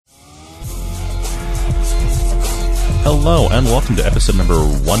Hello, and welcome to episode number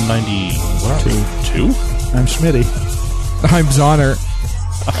 192. I'm Schmitty. I'm Zoner.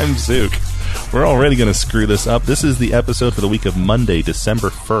 I'm Zook. We're already going to screw this up. This is the episode for the week of Monday, December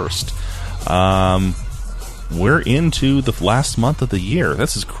 1st. We're into the last month of the year.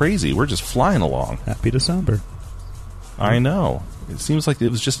 This is crazy. We're just flying along. Happy December. I know. It seems like it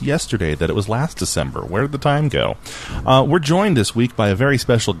was just yesterday that it was last December. Where did the time go? We're joined this week by a very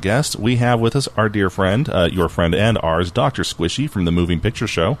special guest. We have with us our dear friend, your friend and ours, Dr. Squishy from the Moving Picture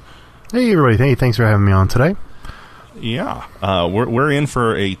Show. Hey, everybody. Hey, thanks for having me on today. Yeah. We're in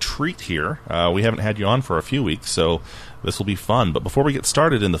for a treat here. We haven't had you on for a few weeks, so this will be fun. But before we get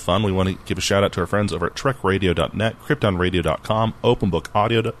started in the fun, we want to give a shout-out to our friends over at TrekRadio.net, KryptonRadio.com,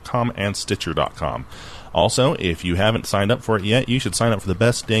 OpenBookAudio.com, and Stitcher.com. Also, if you haven't signed up for it yet, you should sign up for the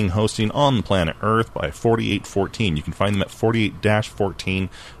best dang hosting on the planet Earth by 4814. You can find them at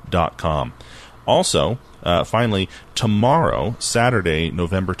 48-14.com. Also, finally, tomorrow, Saturday,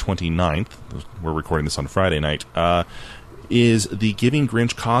 November 29th, we're recording this on Friday night, is the Giving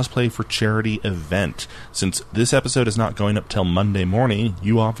Grinch Cosplay for Charity event. Since this episode is not going up till Monday morning,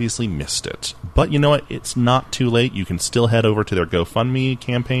 you obviously missed it. But you know what? It's not too late. You can still head over to their GoFundMe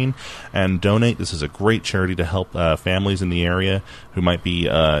campaign and donate. This is a great charity to help families in the area who might be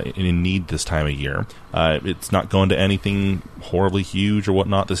in need this time of year. It's not going to anything horribly huge or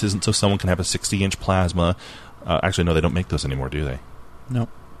whatnot. This isn't so someone can have a 60-inch plasma. Actually, no, they don't make those anymore, do they? No.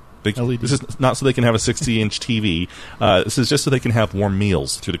 This is not so they can have a 60-inch TV. This is just so they can have warm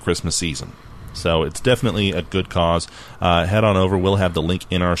meals through the Christmas season. So it's definitely a good cause. Head on over. We'll have the link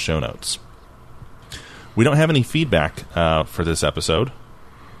in our show notes. We don't have any feedback for this episode.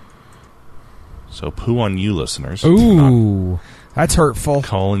 So poo on you, listeners. Ooh, that's hurtful.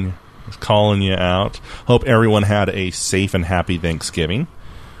 Calling you out. Hope everyone had a safe and happy Thanksgiving.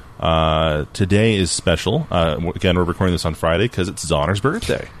 Today is special. Again, we're recording this on Friday because it's Zoner's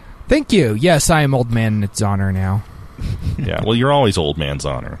birthday. Thank you. Yes, I am old man Zoner now. Yeah, well, you're always old man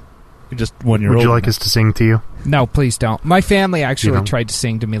Zoner. You're just 1 year old. Would you like us to sing to you? No, please don't. My family actually tried to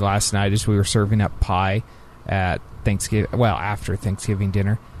sing to me last night as we were serving up pie at Thanksgiving. Well, after Thanksgiving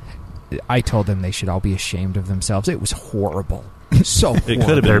dinner. I told them they should all be ashamed of themselves. It was horrible. So horrible. It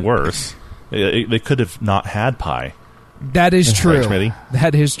could have been worse. They could have not had pie. That is true. Right,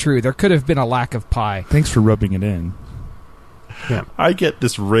 that is true. There could have been a lack of pie. Thanks for rubbing it in. Yeah. I get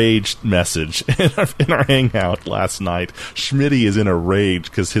this rage message in our hangout last night. Schmitty is in a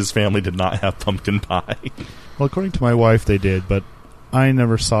rage because his family did not have pumpkin pie. Well, according to my wife, they did, but I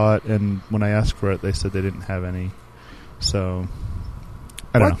never saw it, and when I asked for it, they said they didn't have any. So,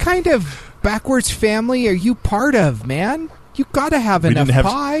 I don't know. What kind of backwards family are you part of, man? You gotta have enough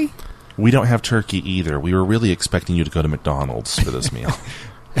pie. We don't have turkey either. We were really expecting you to go to McDonald's for this meal.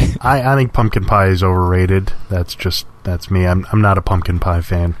 I think pumpkin pie is overrated. That's me. I'm not a pumpkin pie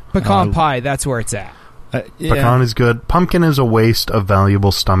fan. Pecan pie, that's where it's at. Yeah. Pecan is good. Pumpkin is a waste of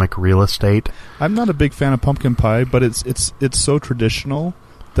valuable stomach real estate. I'm not a big fan of pumpkin pie, but it's so traditional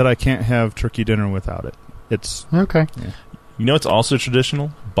that I can't have turkey dinner without it. It's okay. Yeah. You know, it's also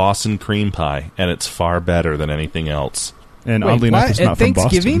traditional Boston cream pie, and it's far better than anything else. And oddly enough, it's not from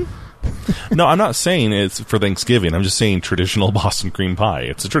Boston. No, I'm not saying it's for Thanksgiving. I'm just saying traditional Boston cream pie.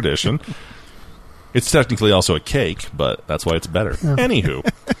 It's a tradition. It's technically also a cake, but that's why it's better. Yeah. Anywho,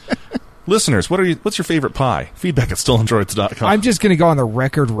 listeners, what's your favorite pie? Feedback at stolendroids.com. I'm just going to go on the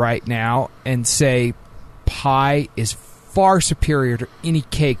record right now and say pie is far superior to any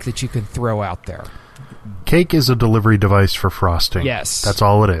cake that you can throw out there. Cake is a delivery device for frosting. Yes. That's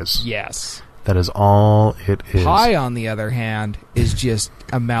all it is. Yes. That is all it is. Pie, on the other hand, is just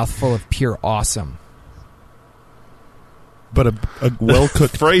a mouthful of pure awesome. But a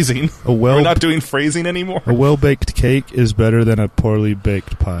well-cooked... Phrasing. We're not doing phrasing anymore. A well-baked cake is better than a poorly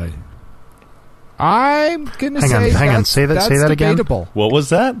baked pie. I'm going to say hang on. Say that debatable. again. What was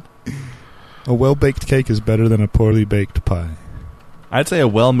that? A well-baked cake is better than a poorly baked pie. I'd say a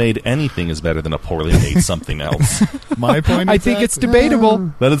well-made anything is better than a poorly made something else. My point. I think it's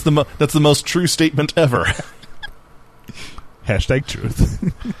debatable. That's the most true statement ever. Hashtag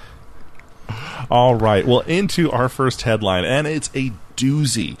truth. All right. Well, into our first headline, and it's a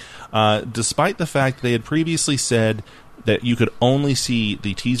doozy. Despite the fact they had previously said that you could only see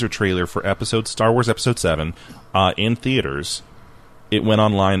the teaser trailer for Star Wars Episode 7 in theaters, it went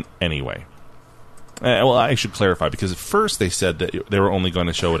online anyway. Well, I should clarify, because at first they said that they were only going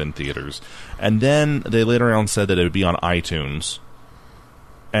to show it in theaters. And then they later on said that it would be on iTunes.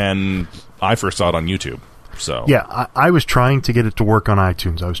 And I first saw it on YouTube. So yeah, I was trying to get it to work on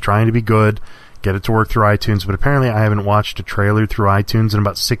iTunes. I was trying to be good, get it to work through iTunes, but apparently I haven't watched a trailer through iTunes in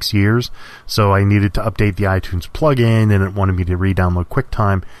about 6 years, so I needed to update the iTunes plugin, and it wanted me to re-download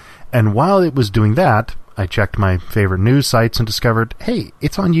QuickTime. And while it was doing that, I checked my favorite news sites and discovered, hey,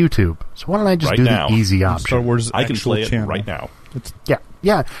 it's on YouTube. So why don't I just do the easy option? Star Wars I can play channel. it right now.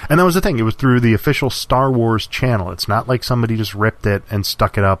 Yeah. And that was the thing. It was through the official Star Wars channel. It's not like somebody just ripped it and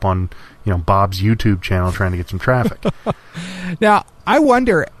stuck it up on, Bob's YouTube channel trying to get some traffic. Now, I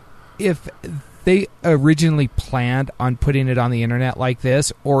wonder if they originally planned on putting it on the internet like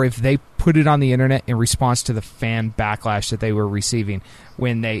this, or if they put it on the internet in response to the fan backlash that they were receiving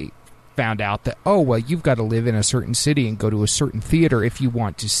when they found out that, you've got to live in a certain city and go to a certain theater if you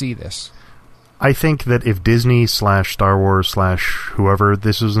want to see this. I think that if Disney / Star Wars / whoever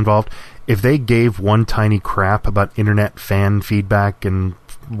this was involved, if they gave one tiny crap about internet fan feedback and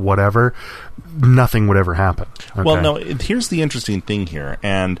whatever, nothing would ever happen. Okay? Well, no, here's the interesting thing here,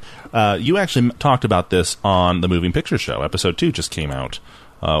 and you actually talked about this on the Moving Picture Show. Episode 2 just came out,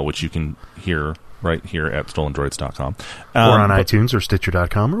 which you can hear right here at stolendroids.com. Or on iTunes or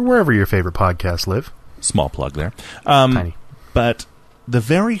Stitcher.com or wherever your favorite podcasts live. Small plug there. Tiny. But the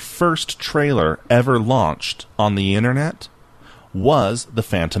very first trailer ever launched on the internet was The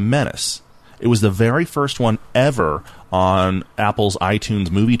Phantom Menace. It was the very first one ever on Apple's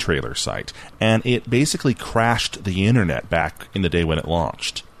iTunes movie trailer site, and it basically crashed the internet back in the day when it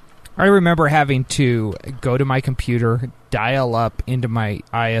launched. I remember having to go to my computer, dial up into my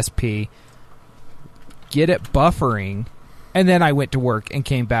ISP, get it buffering, and then I went to work and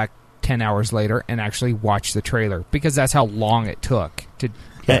came back 10 hours later and actually watched the trailer, because that's how long it took to...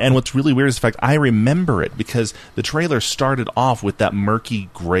 And what's really weird is the fact I remember it because the trailer started off with that murky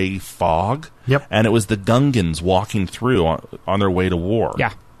gray fog. Yep. And it was the Gungans walking through on their way to war.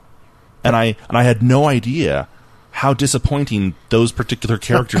 Yeah. And I had no idea how disappointing those particular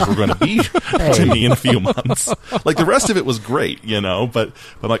characters were going to be to me in a few months. Like, the rest of it was great, but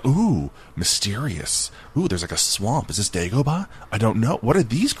I'm like, ooh, mysterious. Ooh, there's like a swamp. Is this Dagobah? I don't know. What are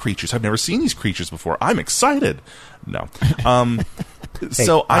these creatures? I've never seen these creatures before. I'm excited. No.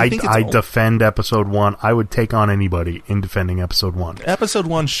 So I think I defend episode 1. I would take on anybody in defending episode 1. Episode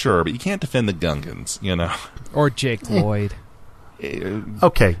 1, sure, but you can't defend the Gungans, Or Jake Lloyd.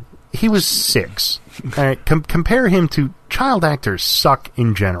 Okay. He was 6. All right, compare him to child actors suck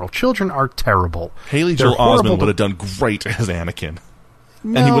in general. Children are terrible. Haley Joel Osment would have done great as Anakin.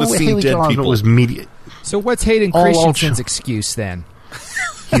 No, and he would have seen Haley dead Joel people. Osment was media. So what's Hayden Christensen's excuse then?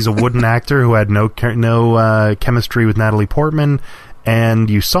 He's a wooden actor who had no chemistry with Natalie Portman, and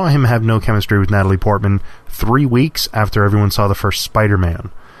you saw him have no chemistry with Natalie Portman 3 weeks after everyone saw the first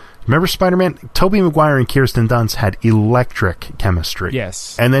Spider-Man. Remember Spider-Man? Tobey Maguire and Kirsten Dunst had electric chemistry.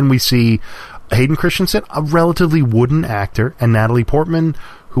 Yes. And then we see Hayden Christensen, a relatively wooden actor, and Natalie Portman,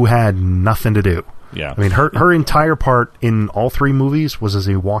 who had nothing to do. Yeah. I mean, her entire part in all 3 movies was as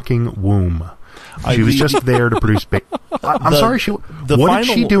a walking womb. She was just there to produce... I'm sorry, what did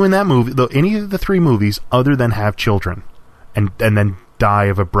she do in that movie, any of the 3 movies, other than have children and then die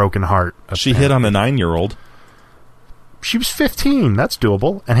of a broken heart? She hit on a 9-year-old. She was 15. That's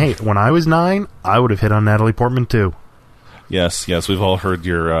doable. And hey, when I was 9, I would have hit on Natalie Portman too. Yes, we've all heard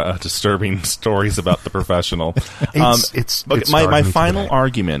your disturbing stories about The Professional. My final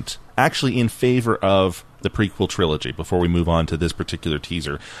argument, actually in favor of the prequel trilogy, before we move on to this particular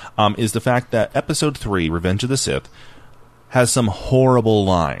teaser, is the fact that Episode 3, Revenge of the Sith, has some horrible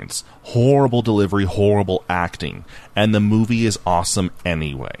lines, horrible delivery, horrible acting, and the movie is awesome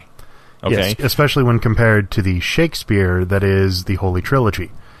anyway. Okay? Yes, especially when compared to the Shakespeare that is the Holy Trilogy.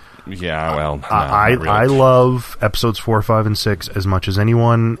 Yeah, well, no, I love episodes 4, 5, and 6 as much as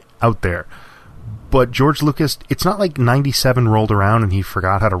anyone out there. But George Lucas, it's not like 97 rolled around and he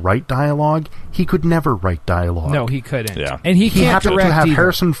forgot how to write dialogue. He could never write dialogue. No, he couldn't. Yeah. And he can't happened direct to have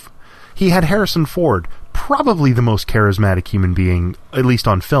either. He had Harrison Ford, probably the most charismatic human being, at least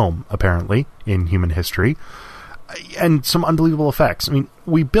on film, apparently, in human history. And some unbelievable effects. I mean,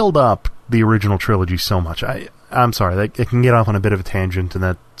 we build up the original trilogy so much. I'm sorry, it can get off on a bit of a tangent, and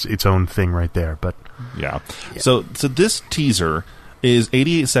that's its own thing right there. But yeah. So this teaser is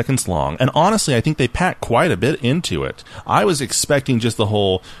 88 seconds long, and honestly, I think they pack quite a bit into it. I was expecting just the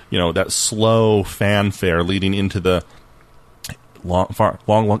whole, that slow fanfare leading into the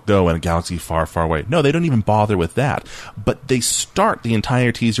long ago in a galaxy far, far away. No, they don't even bother with that. But they start the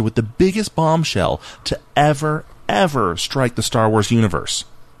entire teaser with the biggest bombshell to ever strike the Star Wars universe.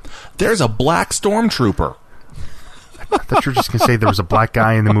 There's a black stormtrooper. I thought you were just going to say there was a black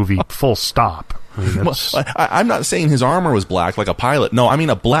guy in the movie, full stop. I mean, I'm not saying his armor was black like a pilot. No, I mean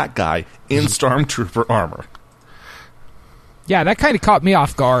a black guy in stormtrooper armor. Yeah, that kind of caught me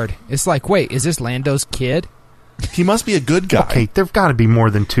off guard. It's like, wait, is this Lando's kid? He must be a good guy. Okay, there've got to be more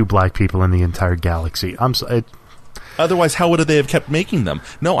than 2 black people in the entire galaxy. Otherwise, how would they have kept making them?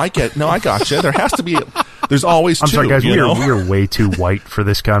 No, I gotcha. There has to be. There's always 2. I'm sorry, guys. We know? are way too white for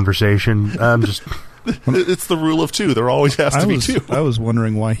this conversation. It's the rule of 2. There always has to be 2. I was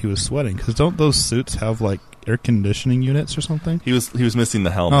wondering why he was sweating, because don't those suits have like air conditioning units or something? He was missing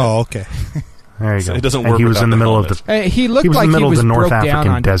the helmet. Oh, okay. There you So go. it doesn't And work he was without in the the middle helmet. of the. He looked He was like in the middle he was of the North broke down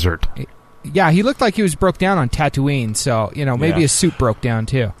African on desert. Yeah, he looked like he was broke down on Tatooine. So maybe Yeah. his suit broke down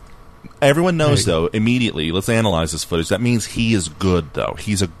too. Everyone knows, though, immediately, let's analyze this footage. That means he is good, though.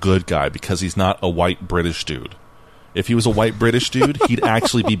 He's a good guy because he's not a white British dude. If he was a white British dude, he'd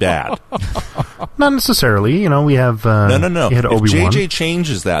actually be bad. Not necessarily. We have. No. We had If Obi-Wan. JJ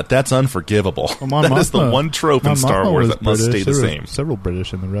changes that's unforgivable. Well, Mon That is the Mothma- one trope in Mon Star Mothma Wars was that must British. stay the There were same. Several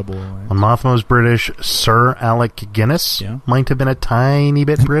British in the Rebel Alliance. When Mothma was British, Sir Alec Guinness Yeah. might have been a tiny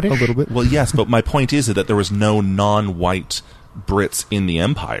bit British. A little bit. Well, yes, but my point is that there was no non-white Brits in the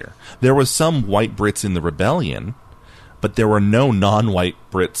Empire. There was some white Brits in the Rebellion, but there were no non-white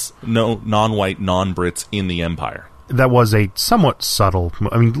Brits, no non-white non-Brits in the Empire. That was a somewhat subtle.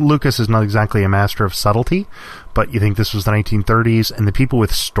 I mean, Lucas is not exactly a master of subtlety, but you think this was the 1930s, and the people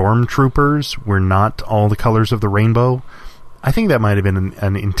with stormtroopers were not all the colors of the rainbow. I think that might have been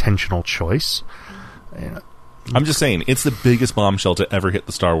an intentional choice. I'm just saying, it's the biggest bombshell to ever hit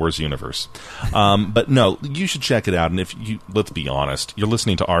the Star Wars universe. But no, you should check it out. And let's be honest, you're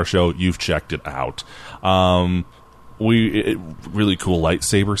listening to our show, you've checked it out. Really cool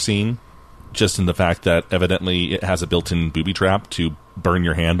lightsaber scene, just in the fact that evidently it has a built-in booby trap to burn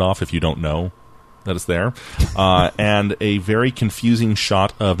your hand off if you don't know that it's there. And a very confusing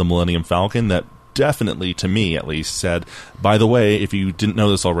shot of the Millennium Falcon that definitely, to me at least, said, by the way, if you didn't know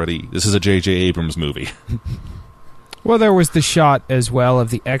this already, this is a J.J. Abrams movie. Well, there was the shot as well of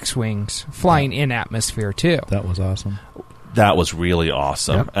the X-Wings flying in atmosphere, too. That was awesome. That was really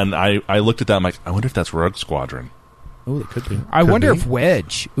awesome. Yep. And I looked at that, I'm like, I wonder if that's Rogue Squadron. Oh, it could be. I Could wonder be. if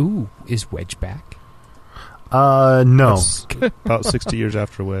Wedge... Ooh, is Wedge back? No. That's about 60 years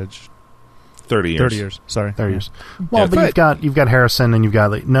after Wedge. 30 years. 30 years. Sorry. 30 years. Well, Yeah, but you've got Harrison and you've got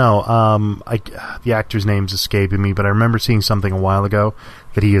the actor's name's escaping me, but I remember seeing something a while ago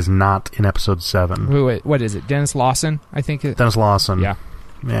that he is not in Episode 7. Who? What is it? Dennis Lawson, I think. Dennis Lawson.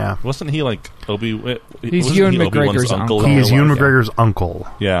 Yeah. Wasn't he like Obi? He's wasn't Ewan he Obi-Wan's McGregor's uncle. He is in real Ewan life? McGregor's uncle.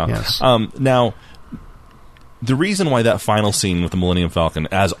 Yeah. Yes. Now, the reason why that final scene with the Millennium Falcon,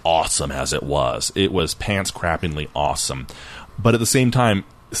 as awesome as it was pants-crappingly awesome. But at the same time,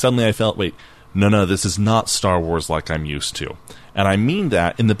 suddenly I felt, wait, no, this is not Star Wars like I'm used to. And I mean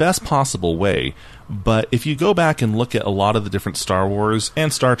that in the best possible way. But if you go back and look at a lot of the different Star Wars,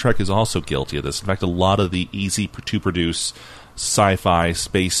 and Star Trek is also guilty of this. In fact, a lot of the easy-to-produce sci-fi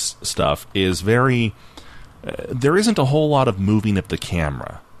space stuff is very... there isn't a whole lot of moving of the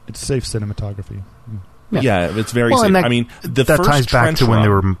camera. It's safe cinematography. Yeah, it's very Well, safe. and that, I mean, the that first ties back trench to when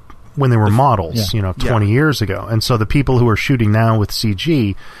run- they were models, yeah. 20 years ago. And so the people who are shooting now with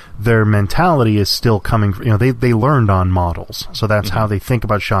CG, their mentality is still coming. They learned on models, so that's how they think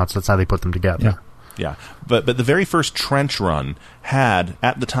about shots. That's how they put them together. Yeah. Yeah, but the very first trench run had,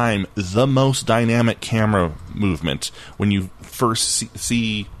 at the time, the most dynamic camera movement when you first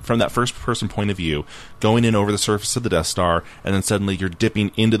see from that first-person point of view, going in over the surface of the Death Star, and then suddenly you're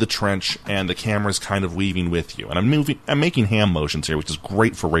dipping into the trench, and the camera's kind of weaving with you. And I'm making hand motions here, which is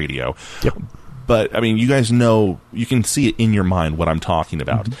great for radio. Yep. But, I mean, you guys know, you can see it in your mind what I'm talking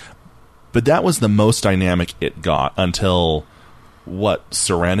about. Mm-hmm. But that was the most dynamic it got until,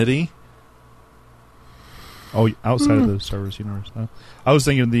 Serenity? Oh, outside of the Star Wars universe. I was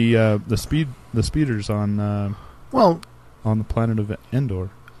thinking the speeders on the planet of Endor.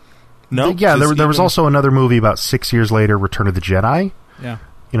 No. Yeah, there was also another movie about 6 years later, Return of the Jedi. Yeah.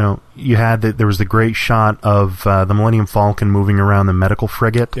 You had there was the great shot of the Millennium Falcon moving around the medical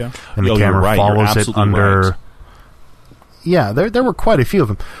frigate, Yeah. and the you're camera right. You're follows it absolutely under. right. Yeah, there were quite a few of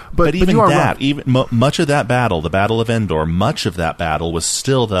them, but even you are that, right. much of that battle, the Battle of Endor, much of that battle was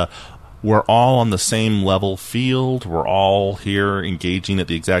still we're all on the same level field. We're all here engaging at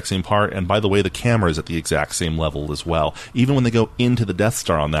the exact same part. And by the way, the camera is at the exact same level as well, even when they go into the Death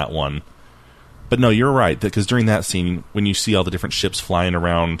Star on that one. But no, you're right, because during that scene, when you see all the different ships flying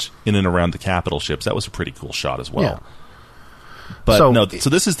around, in and around the capital ships, that was a pretty cool shot as well. Yeah. But So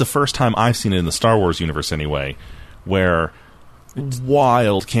this is the first time I've seen it in the Star Wars universe anyway, where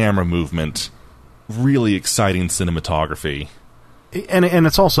wild camera movement, really exciting cinematography. And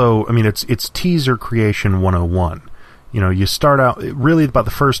it's also, I mean, it's teaser creation 101. You start out, really about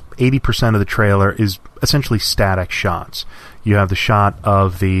the first 80% of the trailer is essentially static shots. You have the shot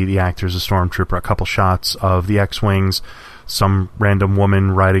of the actor as a stormtrooper, a couple shots of the X-Wings, some random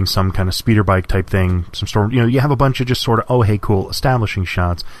woman riding some kind of speeder bike type thing, you have a bunch of just sort of, oh, hey, cool, establishing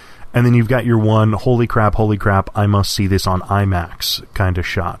shots. And then you've got your one, holy crap, I must see this on IMAX kind of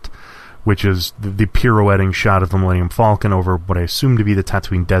shot, which is the pirouetting shot of the Millennium Falcon over what I assume to be the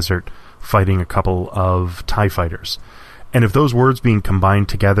Tatooine Desert, fighting a couple of TIE fighters. And if those words being combined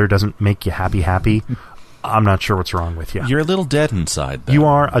together doesn't make you happy, I'm not sure what's wrong with you. You're a little dead inside, though. You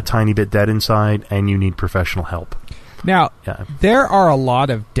are a tiny bit dead inside, and you need professional help. Now, there are a lot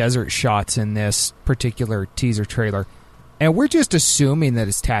of desert shots in this particular teaser trailer, and we're just assuming that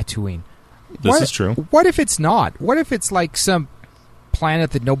it's Tatooine. This is true. What if it's not? What if it's like some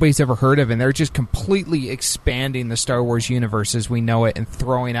planet that nobody's ever heard of, and they're just completely expanding the Star Wars universe as we know it and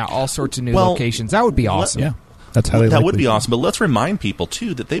throwing out all sorts of new locations? That would be awesome. Yeah. That's highly that likely. would be awesome, but let's remind people,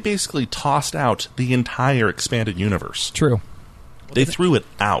 too, that they basically tossed out the entire expanded universe. True. They threw it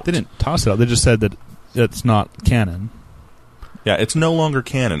out. They didn't toss it out. They just said that it's not canon. Yeah, it's no longer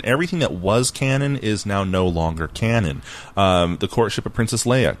canon. Everything that was canon is now no longer canon. The Courtship of Princess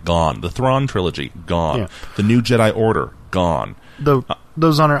Leia, gone. The Thrawn trilogy, gone. Yeah. The New Jedi Order, gone.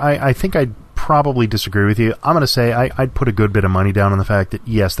 Those Honor, I think I'd probably disagree with you. I'm going to say I'd put a good bit of money down on the fact that,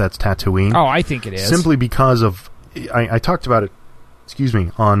 yes, that's Tatooine. Oh, I think it is. Simply because of... I talked about it,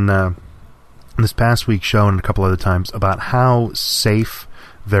 on this past week's show and a couple other times about how safe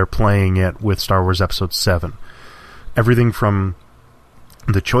they're playing it with Star Wars Episode 7. Everything from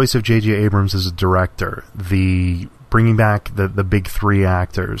the choice of J.J. Abrams as a director, the bringing back the big three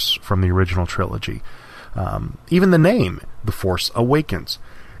actors from the original trilogy, even the name, The Force Awakens.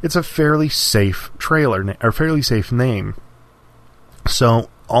 It's a fairly safe trailer, or fairly safe name. So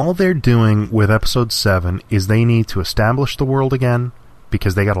all they're doing with Episode 7 is they need to establish the world again,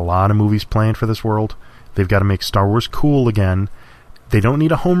 because they got a lot of movies planned for this world. They've got to make Star Wars cool again. They don't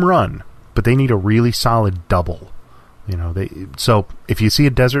need a home run, but they need a really solid double. So if you see a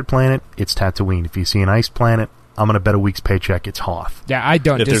desert planet, it's Tatooine. If you see an ice planet, I'm going to bet a week's paycheck it's Hoth. Yeah, I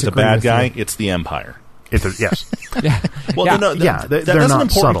don't disagree. If there's a bad guy, it's the Empire. Yes. Yeah. Well, that's an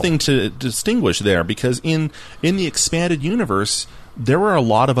important subtle thing to distinguish there, because in the expanded universe, there were a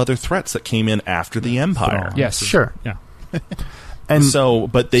lot of other threats that came in after the Empire. Yes. Sure. Yeah. And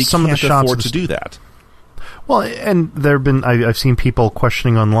but they can't afford to do that. Well, and there have been... I've seen people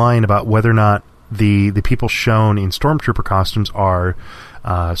questioning online about whether or not the people shown in Stormtrooper costumes are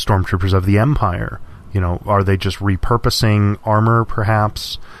Stormtroopers of the Empire. Are they just repurposing armor,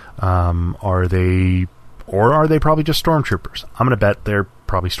 perhaps? Are they probably just Stormtroopers? I'm going to bet they're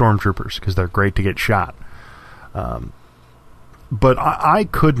probably Stormtroopers, because they're great to get shot. But I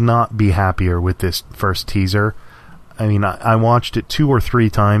could not be happier with this first teaser. I mean, I watched it 2 or 3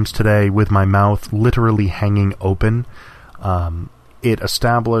 times today with my mouth literally hanging open. It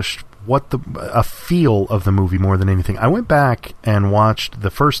established a feel of the movie more than anything. I went back and watched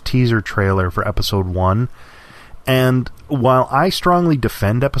the first teaser trailer for Episode 1, and while I strongly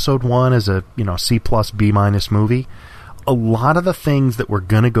defend Episode 1 as a C+, B- movie, a lot of the things that were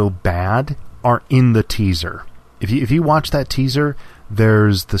going to go bad are in the teaser. If you watch that teaser,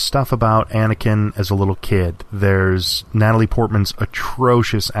 there's the stuff about Anakin as a little kid. There's Natalie Portman's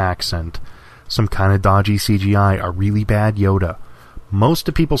atrocious accent, some kind of dodgy CGI, a really bad Yoda. Most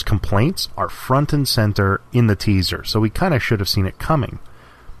of people's complaints are front and center in the teaser, so we kind of should have seen it coming.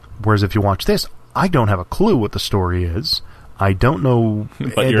 Whereas if you watch this, I don't have a clue what the story is. I don't know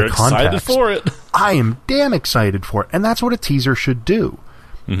but you're the context. Excited for it. I am damn excited for it, and that's what a teaser should do.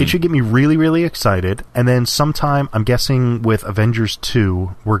 Mm-hmm. It should get me really, really excited, and then sometime, I'm guessing with Avengers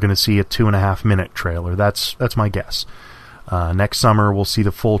 2, we're going to see a 2.5-minute trailer. That's my guess. Next summer, we'll see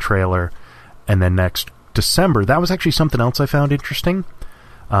the full trailer, and then next December, that was actually something else I found interesting.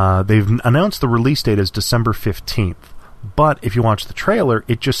 They've announced the release date as December 15th, but if you watch the trailer,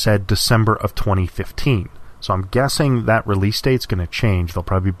 it just said December of 2015. So I'm guessing that release date's going to change. They'll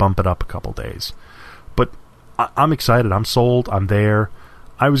probably bump it up a couple days. But I'm excited. I'm sold. I'm there.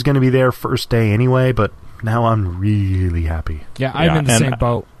 I was going to be there first day anyway, but now I'm really happy. Yeah, I'm in the same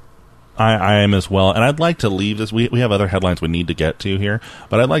boat. I am as well, and I'd like to leave this. We have other headlines we need to get to here,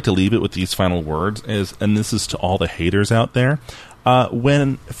 but I'd like to leave it with these final words, and this is to all the haters out there.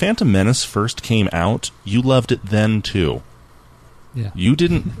 When Phantom Menace first came out, you loved it then too. Yeah. You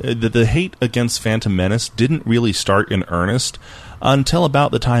didn't. The hate against Phantom Menace didn't really start in earnest until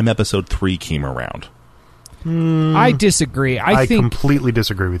about the time Episode 3 came around. I disagree. I think completely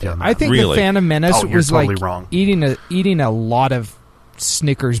disagree with you on that. I think Really? the Phantom Menace was totally like wrong. eating a lot of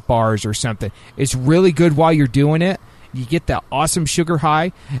Snickers bars or something. It's really good while you're doing it. You get that awesome sugar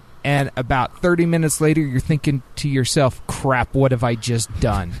high, and about 30 minutes later, you're thinking to yourself, crap, what have I just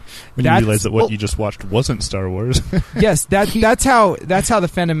done? When you realize that what you just watched wasn't Star Wars. Yes, that's how the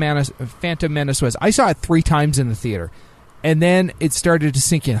Phantom Menace was. I saw it 3 times in the theater, and then it started to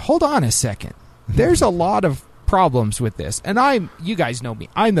sink in. Hold on a second. There's a lot of problems with this. And you guys know me.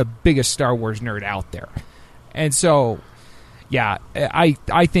 I'm the biggest Star Wars nerd out there. And so, yeah,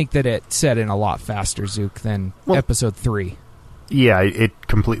 I think that it set in a lot faster, Zook, than Episode 3. Yeah, it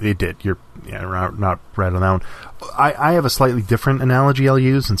completely did. You're not right on that one. I have a slightly different analogy I'll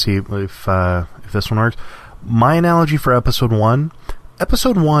use and see if this one works. My analogy for Episode 1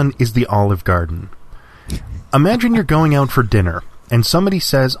 is the Olive Garden. Imagine you're going out for dinner, and somebody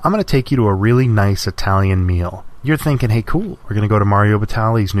says, I'm going to take you to a really nice Italian meal. You're thinking, hey, cool, we're going to go to Mario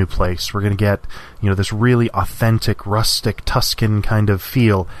Batali's new place. We're going to get, this really authentic, rustic, Tuscan kind of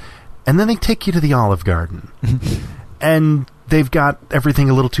feel. And then they take you to the Olive Garden. And they've got everything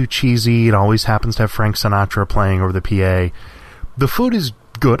a little too cheesy. It always happens to have Frank Sinatra playing over the PA. The food is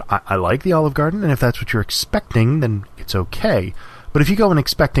good. I like the Olive Garden, and if that's what you're expecting, then it's okay. But if you go in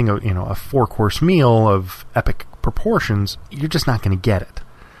expecting a 4-course meal of epic proportions, you're just not going to get it.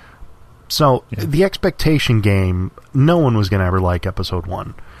 So the expectation game, no one was going to ever like Episode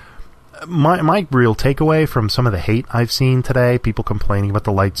 1. My real takeaway from some of the hate I've seen today, people complaining about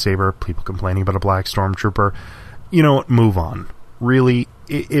the lightsaber, people complaining about a black stormtrooper, move on. Really,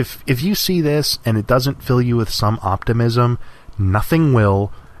 if you see this and it doesn't fill you with some optimism, nothing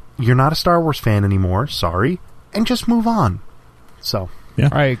will. You're not a Star Wars fan anymore, sorry, and just move on. So, yeah,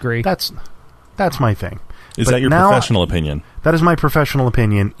 I agree. That's my thing. Is that your professional opinion? That is my professional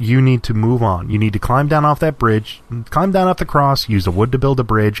opinion. You need to move on. You need to climb down off that bridge, climb down off the cross, use the wood to build a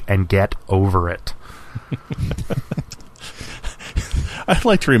bridge, and get over it. I'd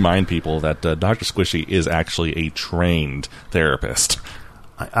like to remind people that Dr. Squishy is actually a trained therapist.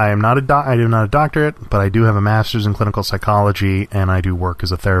 I am not I do not a doctorate, but I do have a master's in clinical psychology, and I do work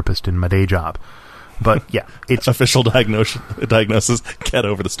as a therapist in my day job. But yeah, it's official diagnosis. Get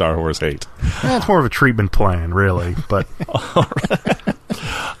over the Star Wars hate. It's more of a treatment plan, really. But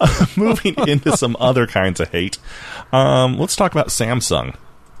moving into some other kinds of hate, let's talk about Samsung.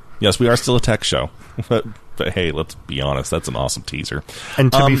 Yes, we are still a tech show, but hey, let's be honest, that's an awesome teaser.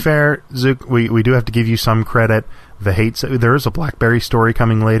 And to be fair, Zook, we do have to give you some credit. The hate, there is a BlackBerry story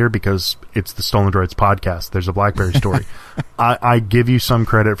coming later because it's the Stolen Droids podcast. There's a BlackBerry story. I give you some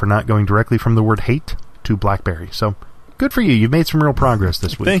credit for not going directly from the word hate to BlackBerry. So good for you. You've made some real progress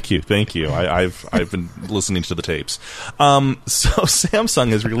this week. Thank you. I've been listening to the tapes. So Samsung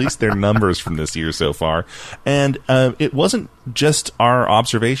has released their numbers from this year so far, and it wasn't just our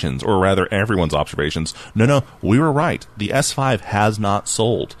observations, or rather everyone's observations. No, we were right. The S5 has not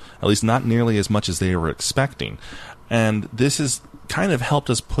sold, at least not nearly as much as they were expecting. And this has kind of helped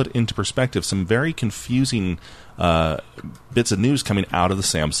us put into perspective some very confusing bits of news coming out of the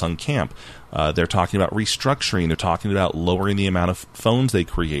Samsung camp. They're talking about restructuring. They're talking about lowering the amount of phones they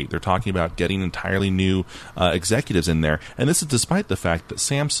create. They're talking about getting entirely new executives in there. And this is despite the fact that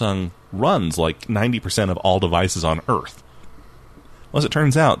Samsung runs like 90% of all devices on Earth. Well, as it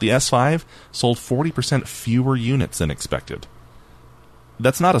turns out, the S5 sold 40% fewer units than expected.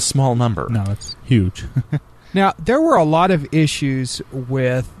 That's not a small number. No, it's huge. Now, there were a lot of issues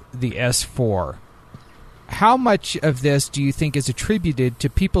with the S4. How much of this do you think is attributed to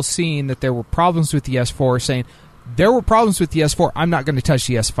people seeing that there were problems with the S4, saying, there were problems with the S4, I'm not going to touch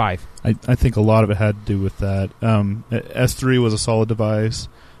the S5? I think a lot of it had to do with that. S3 was a solid device.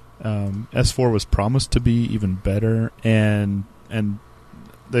 S4 was promised to be even better, and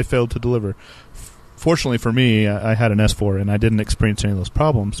they failed to deliver. Fortunately for me, I had an S4, and I didn't experience any of those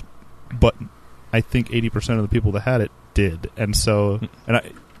problems, but I think 80% of the people that had it did. And so, a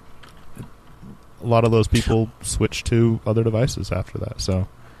lot of those people switched to other devices after that. So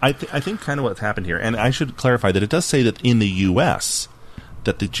I think kind of what's happened here, and I should clarify that it does say that in the U.S.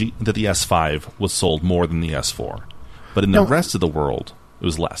 that the S5 was sold more than the S4, but in the rest of the world it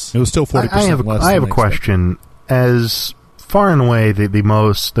was less. It was still 40% less. I have a question. As far and away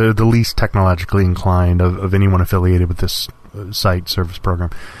the least technologically inclined of anyone affiliated with this site service program,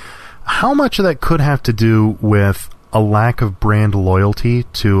 how much of that could have to do with a lack of brand loyalty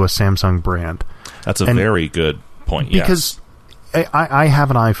to a Samsung brand? That's a very good point, because I have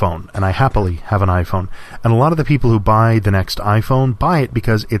an iPhone, and I happily have an iPhone, and a lot of the people who buy the next iPhone buy it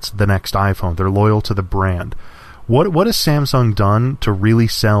because it's the next iPhone. They're loyal to the brand. What has Samsung done to really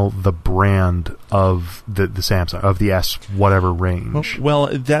sell the brand of the Samsung, of the S whatever range? Well,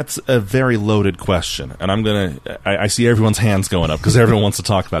 that's a very loaded question, and I see everyone's hands going up because everyone wants to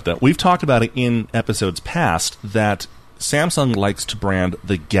talk about that. We've talked about it in episodes past that Samsung likes to brand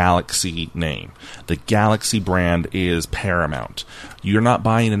the Galaxy name. The Galaxy brand is paramount. You're not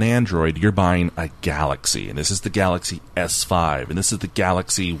buying an Android, you're buying a Galaxy. And this is the Galaxy S5, and this is the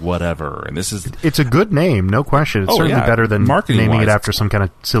Galaxy whatever, and this is... It's a good name, no question. It's certainly better than naming it after some kind of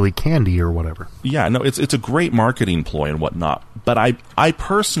silly candy or whatever. Yeah, no, it's a great marketing ploy and whatnot. But I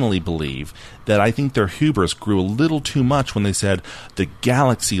personally believe that I think their hubris grew a little too much when they said the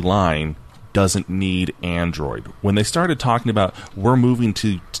Galaxy line doesn't need Android. When they started talking about, we're moving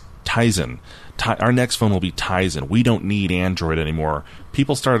to Tizen, our next phone will be Tizen, we don't need Android anymore,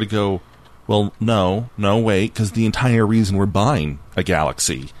 people started to go, well, no, wait, because the entire reason we're buying a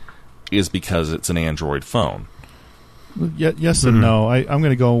Galaxy is because it's an Android phone. Yes and no. I'm going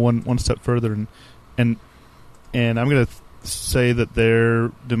to go one step further, and I'm going to say that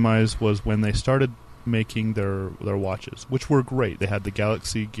their demise was when they started making their watches, which were great. They had the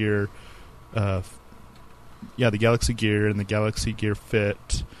Galaxy Gear, the Galaxy Gear and the Galaxy Gear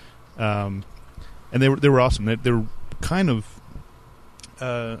Fit, and they were awesome. They were kind of,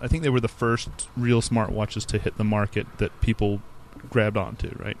 I think they were the first real smartwatches to hit the market that people grabbed onto.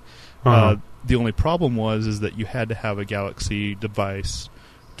 Right. The only problem is that you had to have a Galaxy device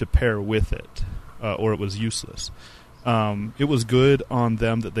to pair with it, or it was useless. It was good on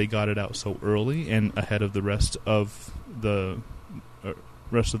them that they got it out so early and ahead of the rest of the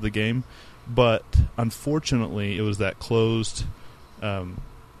game, but unfortunately, it was that closed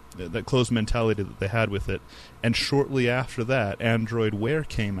mentality that they had with it. And shortly after that, Android Wear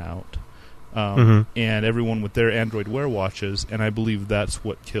came out, and everyone with their Android Wear watches, and I believe that's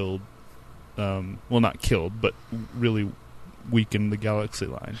what killed. Not killed, but really weakened the Galaxy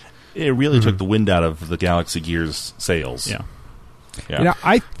line. It really took the wind out of the Galaxy Gear's sails. Yeah.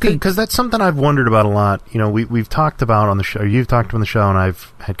 I think because that's something I've wondered about a lot. We've talked about on the show. You've talked on the show, and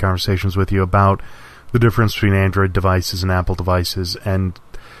I've had conversations with you about the difference between Android devices and Apple devices, and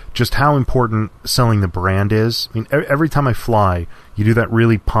just how important selling the brand is. I mean, every time I fly, you do that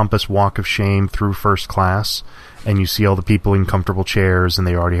really pompous walk of shame through first class, and you see all the people in comfortable chairs, and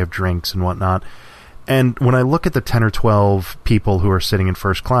they already have drinks and whatnot. And when I look at the 10 or 12 people who are sitting in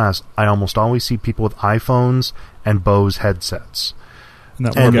first class, I almost always see people with iPhones and Bose headsets.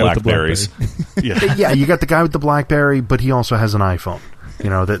 And BlackBerries. Yeah, you got the guy with the BlackBerry, but he also has an iPhone.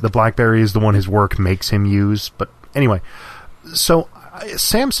 The BlackBerry is the one his work makes him use. But anyway, so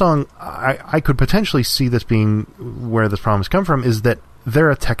Samsung, I could potentially see this being where this problem has come from, is that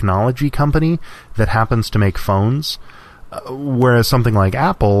they're a technology company that happens to make phones, whereas something like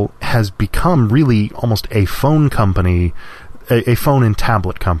Apple has become really almost a phone company, a phone and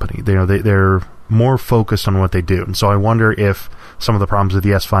tablet company. They're more focused on what they do. And so I wonder if some of the problems with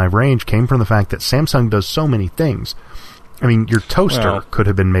the S5 range came from the fact that Samsung does so many things. I mean, your toaster could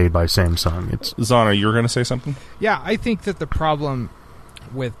have been made by Samsung. Zana, you were going to say something? Yeah, I think that the problem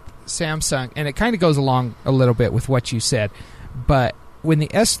with Samsung, and it kind of goes along a little bit with what you said, but when the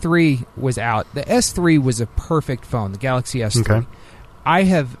S3 was out, the S3 was a perfect phone, the Galaxy S3.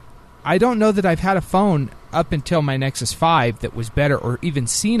 Okay. I don't know that I've had a phone up until my Nexus 5 that was better, or even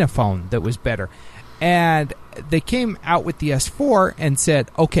seen a phone that was better. And they came out with the S4 and said,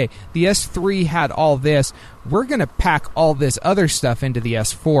 okay, the S3 had all this. We're going to pack all this other stuff into the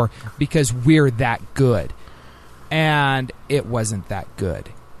S4 because we're that good. And it wasn't that good.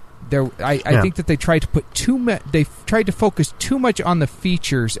 I think that they tried to put they tried to focus too much on the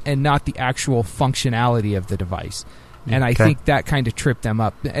features and not the actual functionality of the device. And I think that kind of tripped them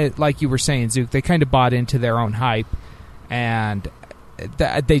up. Like you were saying, Zook, they kind of bought into their own hype, and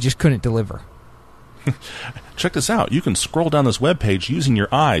they just couldn't deliver. Check this out. You can scroll down this webpage using your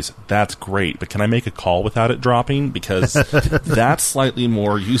eyes. That's great, but can I make a call without it dropping? Because that's slightly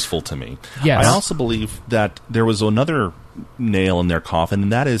more useful to me. Yes. I also believe that there was another nail in their coffin,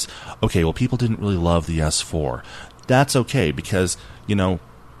 and that is, okay, well, people didn't really love the S4. That's okay, because,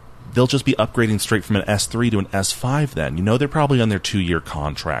 they'll just be upgrading straight from an S3 to an S5 then. They're probably on their 2-year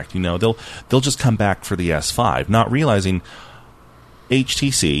contract. They'll just come back for the S5, not realizing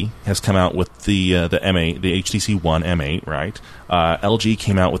HTC has come out with the M8, the HTC One M8, right? LG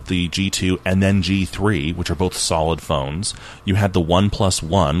came out with the G2 and then G3, which are both solid phones. You had the OnePlus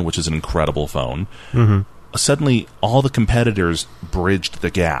One, which is an incredible phone. Mm-hmm. Suddenly, all the competitors bridged the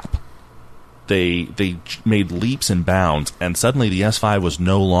gap. They made leaps and bounds, and suddenly the S5 was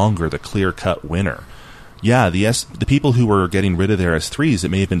no longer the clear-cut winner. Yeah, the people who were getting rid of their S3s, it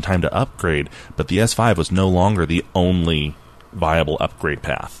may have been time to upgrade, but the S5 was no longer the only viable upgrade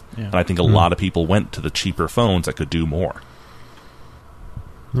path. Yeah. And I think a lot of people went to the cheaper phones that could do more.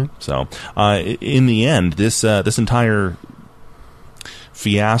 So, in the end, this entire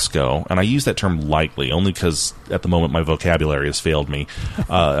fiasco, and I use that term lightly only because at the moment my vocabulary has failed me.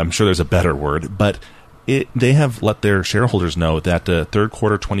 I'm sure there's a better word, but they have let their shareholders know that third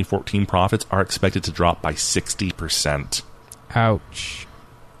quarter 2014 profits are expected to drop by 60%. Ouch.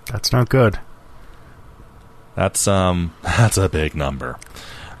 That's not good. That's a big number.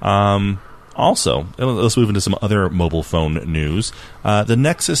 Also, let's move into some other mobile phone news. The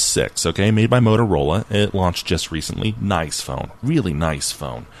Nexus 6, made by Motorola. It launched just recently. Nice phone. Really nice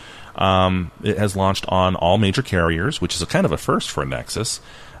phone. It has launched on all major carriers, which is a kind of a first for a Nexus.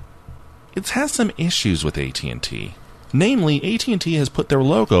 It has some issues with AT&T. Namely, AT&T has put their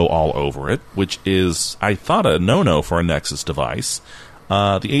logo all over it, which is, I thought, a no-no for a Nexus device.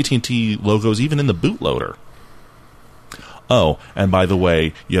 The AT&T logo is even in the bootloader. Oh, and by the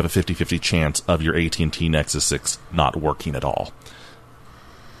way, you have a 50-50 chance of your AT&T Nexus 6 not working at all.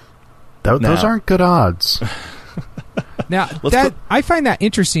 Those aren't good odds. Now, I find that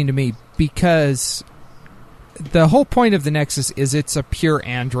interesting to me because the whole point of the Nexus is it's a pure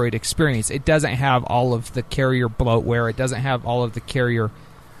Android experience. It doesn't have all of the carrier bloatware. It doesn't have all of the carrier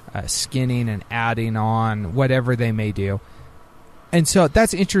skinning and adding on, whatever they may do. And so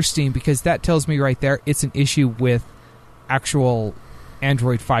that's interesting because that tells me right there it's an issue with actual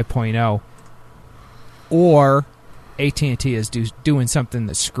Android 5.0, or AT&T is doing something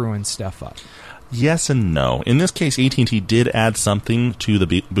that's screwing stuff up. Yes and no. In this case, AT&T did add something to the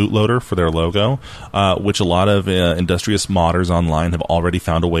bootloader for their logo, which a lot of industrious modders online have already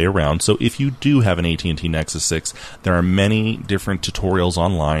found a way around. So if you do have an AT&T Nexus 6, there are many different tutorials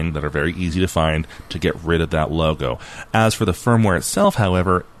online that are very easy to find to get rid of that logo. As for the firmware itself,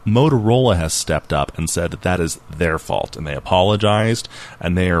 however, Motorola has stepped up and said that is their fault, and they apologized,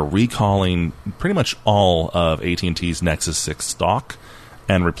 and they are recalling pretty much all of AT&T's Nexus 6 stock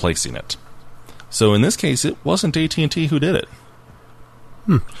and replacing it. So in this case, it wasn't AT&T who did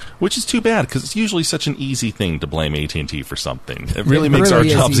it. Which is too bad, because it's usually such an easy thing to blame AT&T for something. It really makes our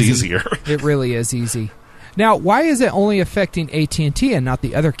jobs easier. It really is easy. Now, why is it only affecting AT&T and not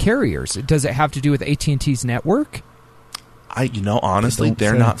the other carriers? Does it have to do with AT&T's network? Honestly,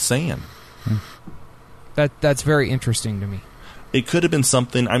 they're not saying. That's very interesting to me. It could have been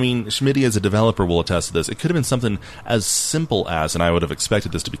something, Schmitty as a developer will attest to this, it could have been something as simple as, and I would have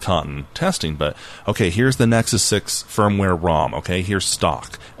expected this to be caught in testing, but, here's the Nexus 6 firmware ROM, here's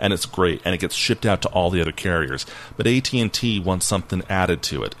stock, and it's great, and it gets shipped out to all the other carriers, but AT&T wants something added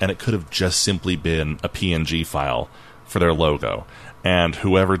to it, and it could have just simply been a PNG file for their logo, and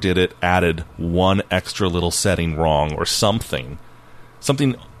whoever did it added one extra little setting wrong, or something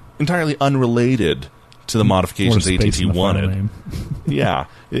entirely unrelated to the modifications AT&T wanted. Yeah.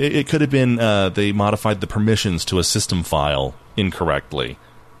 It could have been they modified the permissions to a system file incorrectly,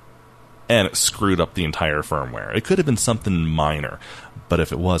 and it screwed up the entire firmware. It could have been something minor, but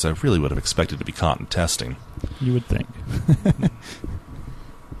if it was, I really would have expected to be caught in testing. You would think.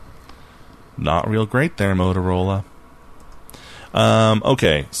 Not real great there, Motorola.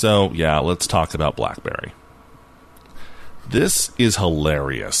 Let's talk about BlackBerry. This is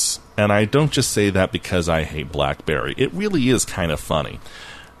hilarious. And I don't just say that because I hate BlackBerry. It really is kind of funny.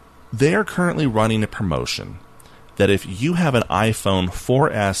 They are currently running a promotion that if you have an iPhone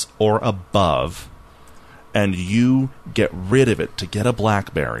 4S or above and you get rid of it to get a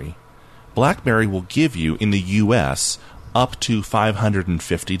BlackBerry, BlackBerry will give you, in the U.S., up to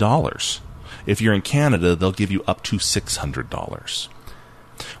 $550. If you're in Canada, they'll give you up to $600.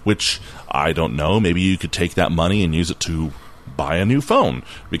 Which, I don't know, maybe you could take that money and use it to buy a new phone,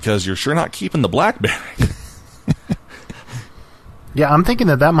 because you're sure not keeping the BlackBerry. Yeah, I'm thinking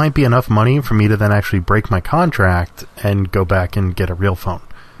that might be enough money for me to then actually break my contract and go back and get a real phone.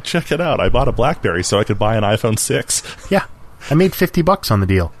 Check it out. I bought a BlackBerry so I could buy an iPhone 6. Yeah, I made $50 on the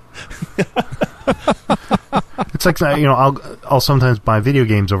deal. It's like, I'll sometimes buy video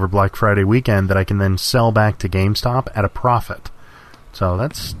games over Black Friday weekend that I can then sell back to GameStop at a profit. So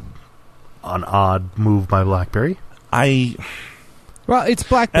that's an odd move by BlackBerry. Well, it's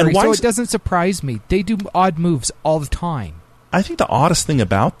BlackBerry, so it doesn't surprise me. They do odd moves all the time. I think the oddest thing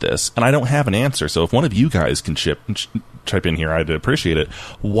about this, and I don't have an answer, so if one of you guys can chime in here, I'd appreciate it.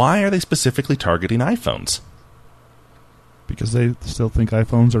 Why are they specifically targeting iPhones? Because they still think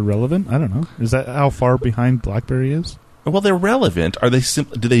iPhones are relevant? I don't know. Is that how far behind BlackBerry is? Well, they're relevant. Are they?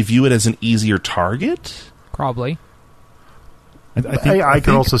 Do they view it as an easier target? Probably. I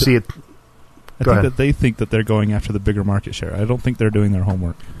could also see it. I think that they think that they're going after the bigger market share. I don't think they're doing their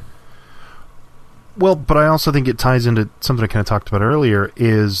homework. Well, but I also think it ties into something I kind of talked about earlier,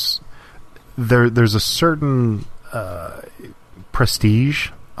 is there's a certain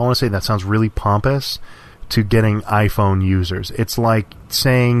prestige, I want to say that sounds really pompous, to getting iPhone users. It's like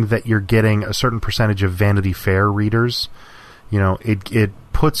saying that you're getting a certain percentage of Vanity Fair readers. You know, it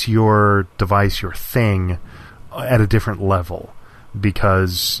puts your device, your thing, at a different level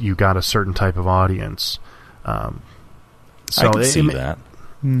because you got a certain type of audience. So I can see that.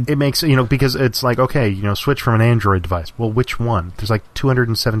 It makes, because it's like, okay, switch from an Android device. Well, which one? There's like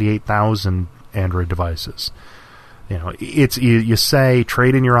 278,000 Android devices. It's you say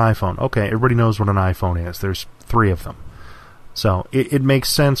trade in your iPhone. Okay, everybody knows what an iPhone is. There's 3 of them. So it makes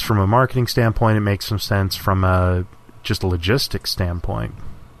sense from a marketing standpoint. It makes some sense from just a logistics standpoint.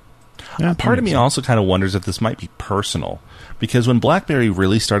 Yeah, part of me also kind of wonders if this might be personal. Because when BlackBerry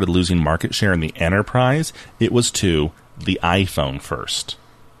really started losing market share in the enterprise, it was to the iPhone first.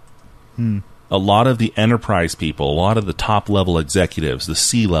 A lot of the enterprise people, a lot of the top-level executives, the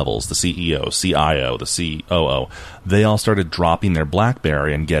C-levels, the CEO, CIO, the COO, they all started dropping their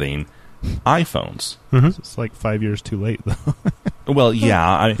BlackBerry and getting iPhones. It's like 5 years too late, though. Well,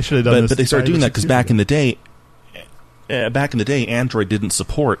 yeah, they should have done this but they started doing that because back in ago. the day, Android didn't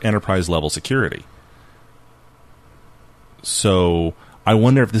support enterprise-level security. So I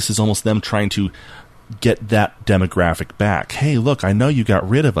wonder if this is almost them trying to get that demographic back. Hey, look, I know you got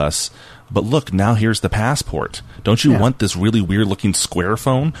rid of us, but look, now here's the passport. Don't you want this really weird-looking Square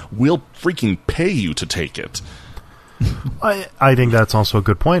phone? We'll freaking pay you to take it. I think that's also a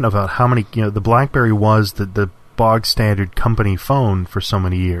good point about how many, the BlackBerry was the bog standard company phone for so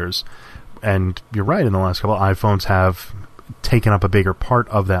many years. And you're right, in the last couple, iPhones have taken up a bigger part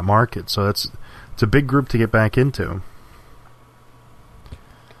of that market. So it's a big group to get back into.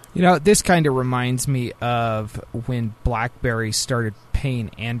 This kind of reminds me of when BlackBerry started paying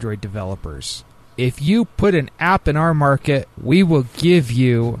Android developers. If you put an app in our market, we will give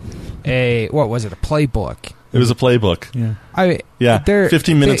you a playbook. It was a playbook. Yeah.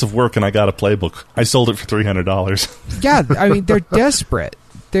 15 minutes of work and I got a playbook. I sold it for $300. Yeah, I mean, they're desperate.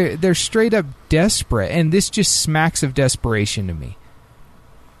 They're straight up desperate, and this just smacks of desperation to me.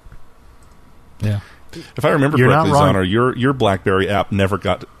 Yeah. If I remember correctly, Zoner, your BlackBerry app never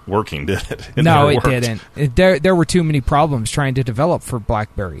got working, did it? No, it didn't. There were too many problems trying to develop for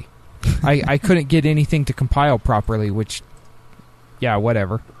BlackBerry. I couldn't get anything to compile properly, which, yeah,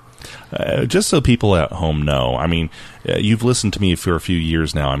 whatever. Just so people at home know, I mean, you've listened to me for a few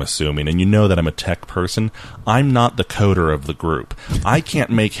years now, I'm assuming, and you know that I'm a tech person. I'm not the coder of the group. I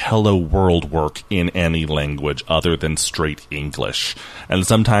can't make Hello World work in any language other than straight English. And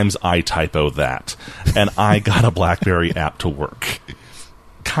sometimes I typo that. And I got a BlackBerry app to work.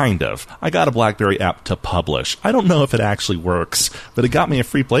 Kind of. I got a BlackBerry app to publish. I don't know if it actually works, but it got me a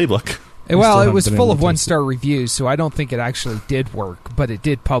free playbook. Well, it was full of 1-star reviews, so I don't think it actually did work, but it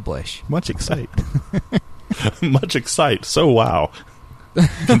did publish. Much excite. Much excite. So wow.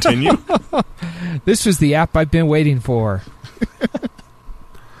 Continue. This was the app I've been waiting for.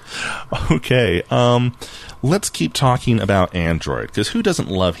 Okay. Let's keep talking about Android, because who doesn't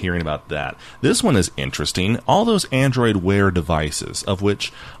love hearing about that? This one is interesting. All those Android Wear devices, of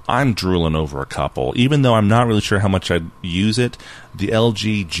which I'm drooling over a couple, even though I'm not really sure how much I'd use it, the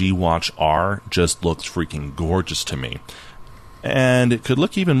LG G Watch R just looks freaking gorgeous to me. And it could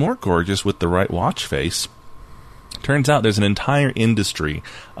look even more gorgeous with the right watch face. Turns out there's an entire industry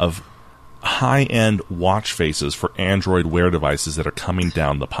of high-end watch faces for Android Wear devices that are coming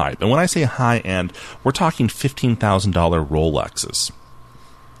down the pipe. And when I say high-end, we're talking $15,000 Rolexes.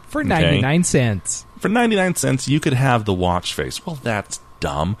 For 99 cents. For 99 cents, you could have the watch face. Well, that's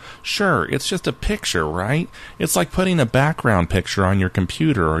dumb. Sure, it's just a picture, right? It's like putting a background picture on your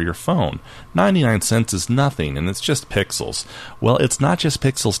computer or your phone. 99 cents is nothing, and it's just pixels. Well, it's not just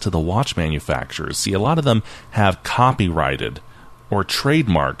pixels to the watch manufacturers. See, a lot of them have copyrighted or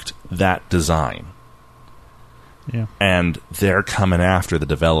trademarked that design. Yeah. And they're coming after the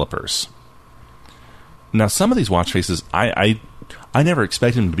developers. Now, some of these watch faces, I never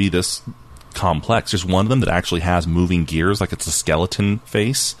expected them to be this complex. There's one of them that actually has moving gears, like it's a skeleton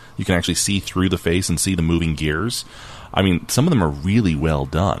face. You can actually see through the face and see the moving gears. I mean, some of them are really well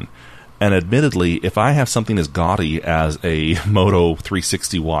done. And admittedly, if I have something as gaudy as a Moto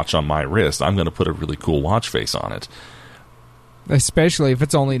 360 watch on my wrist, I'm going to put a really cool watch face on it. Especially if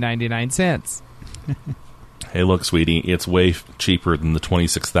it's only 99 cents. Hey, look, sweetie, it's way cheaper than the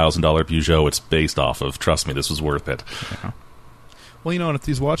 $26,000 Peugeot it's based off of. Trust me, this was worth it. Yeah. Well, and if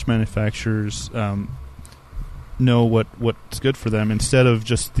these watch manufacturers know what's good for them, instead of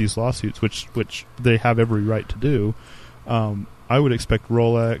just these lawsuits, which they have every right to do, I would expect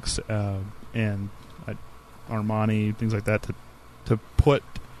Rolex and Armani, things like that, to put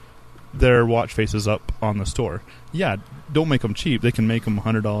their watch faces up on the store. Yeah, don't make them cheap. They can make them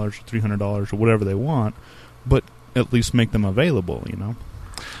 $100 or $300 or whatever they want, but at least make them available, you know?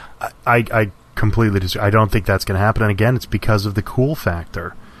 I completely disagree. I don't think that's going to happen. And again, it's because of the cool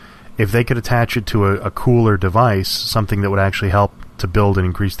factor. If they could attach it to a cooler device, something that would actually help to build and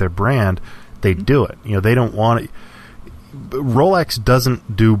increase their brand, they'd do it. You know, they don't want it. Rolex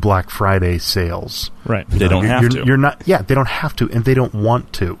doesn't do Black Friday sales. Right. They don't have to. You're not. Yeah, they don't have to, and they don't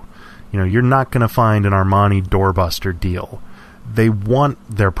want to. You know, you're not going to find an Armani doorbuster deal. They want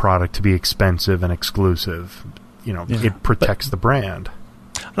their product to be expensive and exclusive. You know, it protects the brand.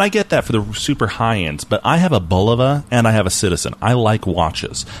 And I get that for the super high ends, but I have a Bulova and I have a Citizen. I like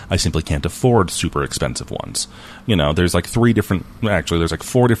watches. I simply can't afford super expensive ones. You know, there's like there's like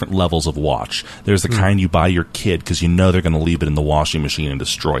 4 different levels of watch. There's the kind you buy your kid because you know they're going to leave it in the washing machine and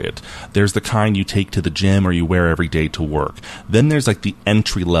destroy it. There's the kind you take to the gym or you wear every day to work. Then there's like the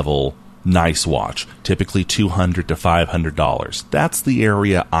entry level nice watch, typically $200 to $500. That's the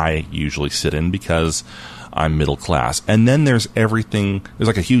area I usually sit in because I'm middle class. And then there's everything. There's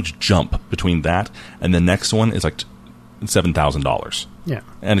like a huge jump between that and the next one is like $7,000. Yeah.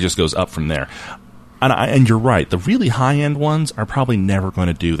 And it just goes up from there. And you're right. The really high-end ones are probably never going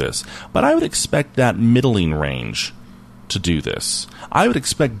to do this. But I would expect that middling range to do this. I would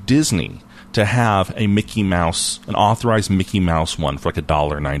expect Disney to have a Mickey Mouse, an authorized Mickey Mouse one for like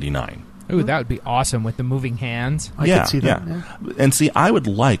 $1.99. Ooh, that would be awesome with the moving hands. I could see that. Yeah. And see, I would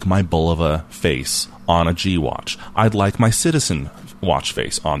like my Bulova face on a G watch. I'd like my Citizen watch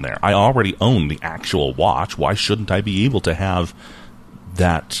face on there. I already own the actual watch. Why shouldn't I be able to have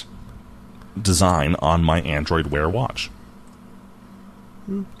that design on my Android Wear watch?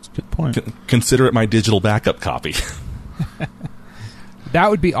 That's a good point. Consider it my digital backup copy. That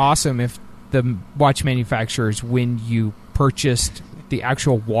would be awesome if the watch manufacturers, when you purchased the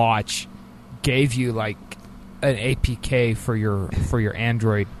actual watch, gave you like an APK for your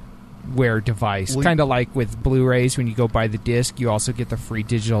Android Wear device. Kind of like with Blu-rays, when you go buy the disc, you also get the free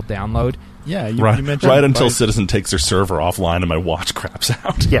digital download. Yeah, you mentioned right until Citizen takes their server offline and my watch craps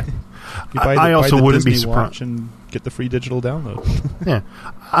out. Yeah. I also wouldn't be surprised and get the free digital download. Yeah.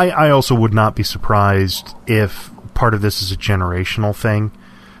 I also would not be surprised if part of this is a generational thing.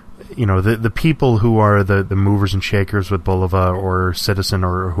 You know, the people who are the movers and shakers with Bulova or Citizen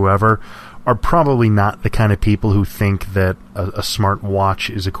or whoever are probably not the kind of people who think that a smart watch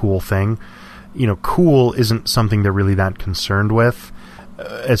is a cool thing. You know, cool isn't something they're really that concerned with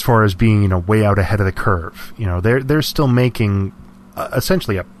as far as being, you know, way out ahead of the curve. You know, they're still making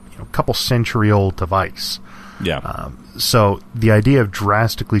essentially a couple century old device. Yeah. So the idea of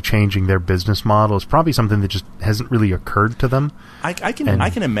drastically changing their business model is probably something that just hasn't really occurred to them. I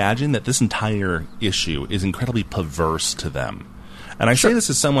can imagine that this entire issue is incredibly perverse to them. And I say this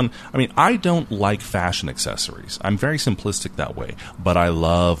as someone, I mean, I don't like fashion accessories. I'm very simplistic that way. But I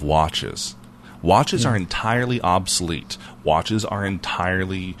love watches. Watches are entirely obsolete. Watches are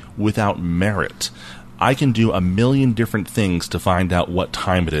entirely without merit. I can do a million different things to find out what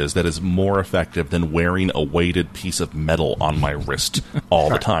time it is that is more effective than wearing a weighted piece of metal on my wrist all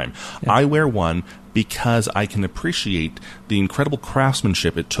the time. Yeah. I wear one because I can appreciate the incredible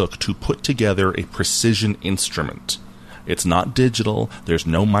craftsmanship it took to put together a precision instrument. It's not digital. There's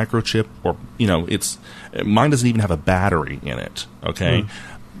no microchip, or mine doesn't even have a battery in it. Okay.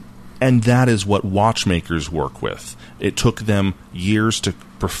 And that is what watchmakers work with. It took them years to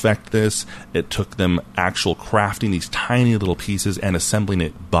perfect this. It took them actual crafting these tiny little pieces and assembling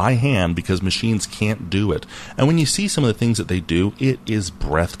it by hand because machines can't do it. And when you see some of the things that they do, it is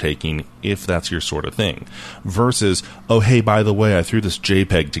breathtaking if that's your sort of thing. Versus, oh, hey, by the way, I threw this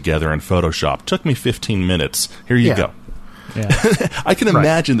JPEG together in Photoshop. Took me 15 minutes. Here you go. Yeah. I can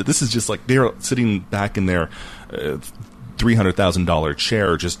imagine that this is just like they're sitting back in their $300,000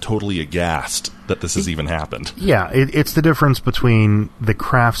 chair just totally aghast that this has even happened. Yeah, it's the difference between the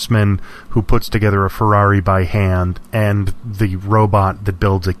craftsman who puts together a Ferrari by hand and the robot that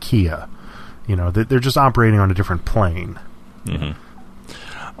builds a Kia. You know, they're just operating on a different plane.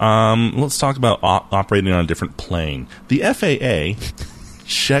 Mm-hmm. Let's talk about operating on a different plane. The FAA,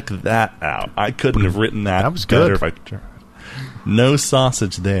 check that out. I couldn't have written that was better good. if I... No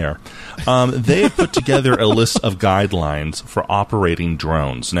sausage there. They have put together a list of guidelines for operating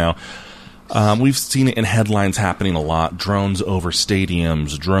drones. Now, we've seen it in headlines happening a lot. Drones over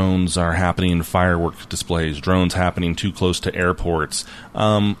stadiums. Drones are happening in fireworks displays. Drones happening too close to airports.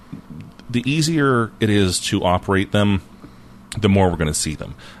 The easier it is to operate them, the more we're going to see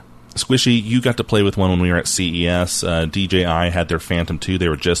them. Squishy, you got to play with one when we were at CES. DJI had their Phantom 2. They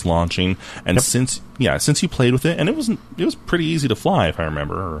were just launching, and since you played with it, and it was pretty easy to fly, if I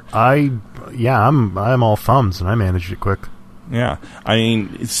remember. I'm all thumbs, and I managed it quick. Yeah. I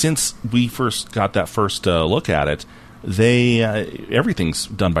mean, since we first got that first look at it, they everything's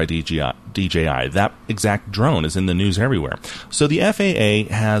done by DJI. That exact drone is in the news everywhere. So the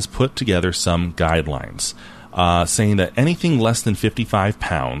FAA has put together some guidelines saying that anything less than 55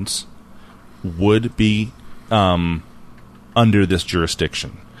 pounds would be under this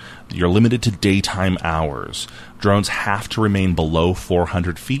jurisdiction. You're limited to daytime hours. Drones have to remain below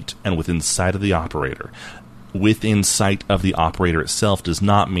 400 feet and within sight of the operator. Within sight of the operator itself does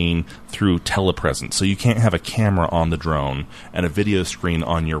not mean through telepresence. So you can't have a camera on the drone and a video screen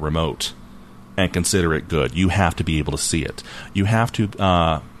on your remote and consider it good. You have to be able to see it. You have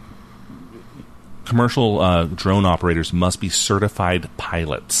to... commercial drone operators must be certified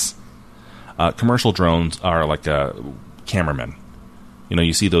pilots. Commercial drones are like cameramen. You know,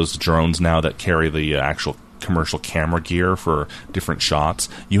 you see those drones now that carry the actual commercial camera gear for different shots.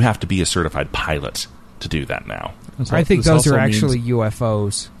 You have to be a certified pilot to do that now. I think those are actually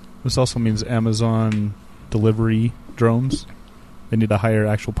UFOs. This also means Amazon delivery drones. They need to hire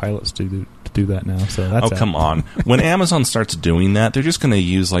actual pilots to do that now. So that's come on. When Amazon starts doing that, they're just going to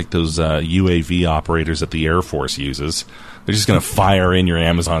use like those UAV operators that the Air Force uses. They're just going to fire in your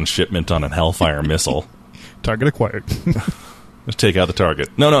Amazon shipment on a Hellfire missile. Target acquired. Just take out the target.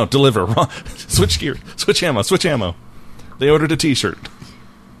 No, deliver. Switch gear. Switch ammo. They ordered a T-shirt.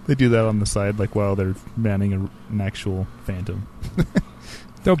 They do that on the side, like while they're manning an actual Phantom.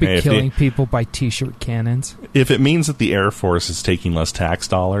 They'll be killing people by T-shirt cannons. If it means that the Air Force is taking less tax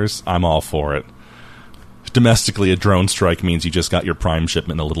dollars, I'm all for it. Domestically, a drone strike means you just got your Prime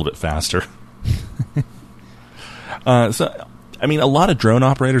shipment a little bit faster. So, I mean, a lot of drone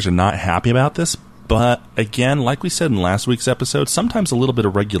operators are not happy about this, but again, like we said in last week's episode, sometimes a little bit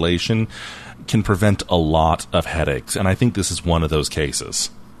of regulation can prevent a lot of headaches, and I think this is one of those cases.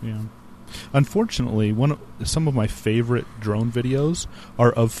 Yeah. Unfortunately, some of my favorite drone videos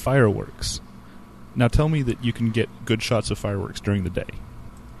are of fireworks. Now tell me that you can get good shots of fireworks during the day.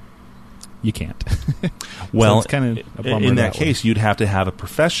 You can't. Well, so it's kind of a bummer in that case, you'd have to have a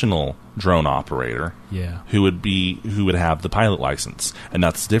professional drone operator who would have the pilot license. And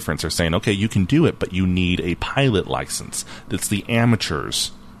that's the difference. They're saying, okay, you can do it, but you need a pilot license. It's the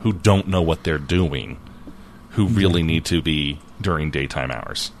amateurs who don't know what they're doing who really need to be during daytime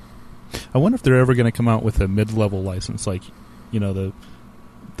hours. I wonder if they're ever going to come out with a mid-level license, like, you know,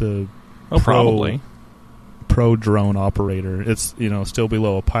 the probably pro drone operator. It's, you know, still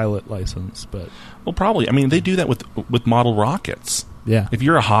below a pilot license, but probably. I mean, they do that with model rockets. Yeah. If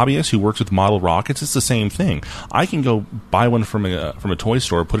you're a hobbyist who works with model rockets, it's the same thing. I can go buy one from a toy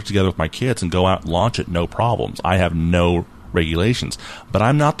store, put it together with my kids, and go out and launch it, no problems. I have no regulations. But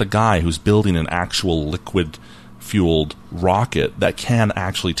I'm not the guy who's building an actual liquid fueled rocket that can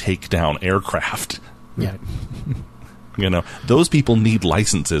actually take down aircraft. Yeah. You know, those people need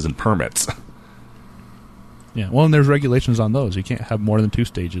licenses and permits. Yeah, well, and there's regulations on those. You can't have more than 2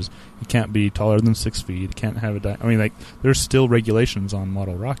 stages. You can't be taller than 6 feet. You can't have I mean, like, there's still regulations on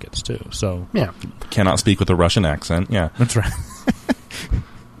model rockets too. So yeah, cannot speak with a Russian accent. Yeah, that's right.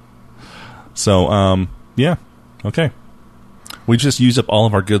 So, yeah, okay. We just used up all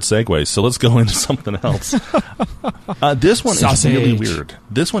of our good segues, so let's go into something else. This one is really weird.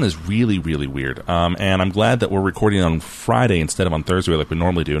 This one is really, really weird. And I'm glad that we're recording on Friday instead of on Thursday like we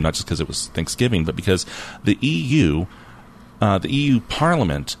normally do, not just because it was Thanksgiving, but because the EU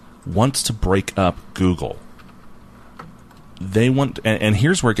Parliament wants to break up Google. They want, and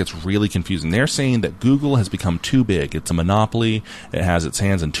here's where it gets really confusing. They're saying that Google has become too big. It's a monopoly. It has its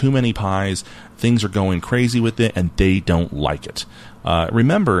hands in too many pies. Things are going crazy with it, and they don't like it.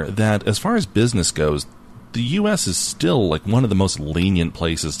 Remember that as far as business goes, the U.S. is still like one of the most lenient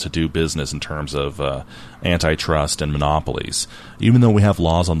places to do business in terms of antitrust and monopolies. Even though we have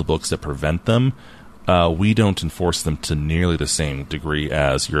laws on the books that prevent them, we don't enforce them to nearly the same degree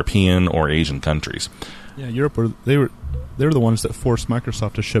as European or Asian countries. Yeah, Europe, they're the ones that forced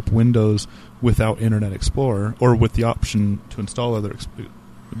Microsoft to ship Windows without Internet Explorer, or with the option to install other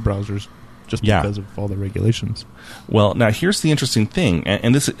browsers, just because of all the regulations. Well, now here's the interesting thing,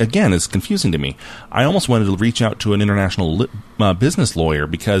 and this, again, is confusing to me. I almost wanted to reach out to an international business lawyer,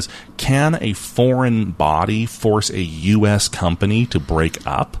 because can a foreign body force a U.S. company to break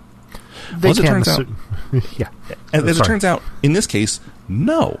up? They can. Yeah. As it turns out, in this case,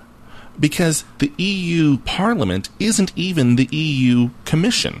 no. Because the EU Parliament isn't even the EU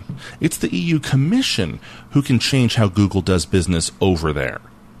Commission. It's the EU Commission who can change how Google does business over there.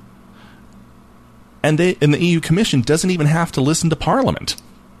 And the EU Commission doesn't even have to listen to Parliament.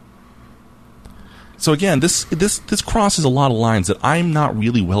 So again, this crosses a lot of lines that I'm not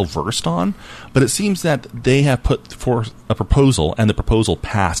really well versed on, but it seems that they have put forth a proposal, and the proposal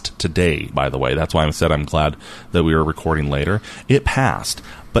passed today, by the way. That's why I said I'm glad that we were recording later. It passed,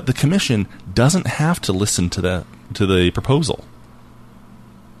 but the commission doesn't have to listen to the proposal.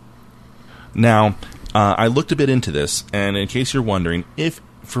 Now, I looked a bit into this, and in case you're wondering, if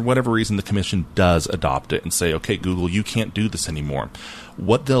for whatever reason the commission does adopt it and say, okay, Google, you can't do this anymore,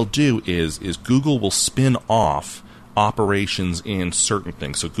 what they'll do is Google will spin off operations in certain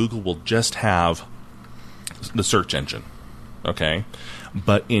things. So Google will just have the search engine, okay?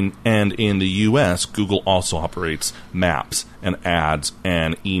 But in the US, Google also operates maps and ads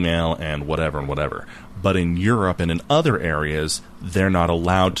and email and whatever. But in Europe and in other areas, they're not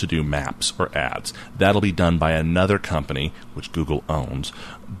allowed to do maps or ads. That'll be done by another company, which Google owns,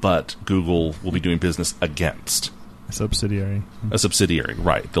 but Google will be doing business against. A subsidiary. A subsidiary,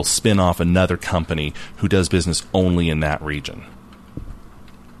 right. They'll spin off another company who does business only in that region.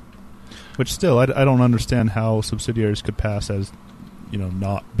 Which still, I don't understand how subsidiaries could pass as,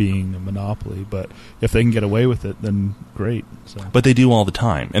 not being a monopoly. But if they can get away with it, then great. So. But they do all the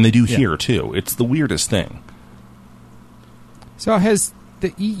time, and they do here too. It's the weirdest thing. So has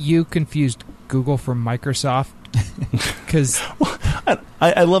the EU confused Google from Microsoft? Because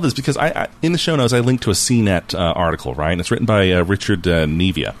I love this because I in the show notes I linked to a CNET article, right? And it's written by Richard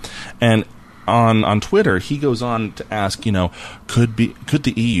Nevia, and on Twitter he goes on to ask, could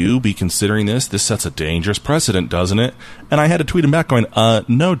the EU be considering this? This sets a dangerous precedent, doesn't it? And I had to tweet him back going,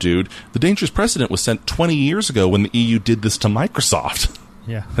 no, dude. The dangerous precedent was set 20 years ago when the EU did this to Microsoft.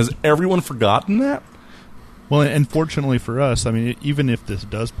 Yeah, has everyone forgotten that? Well, and fortunately for us, I mean, even if this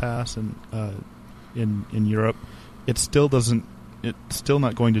does pass in Europe, it still doesn't. It's still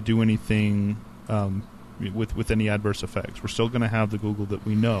not going to do anything with any adverse effects. We're still going to have the Google that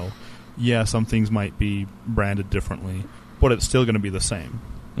we know. Yeah, some things might be branded differently, but it's still going to be the same.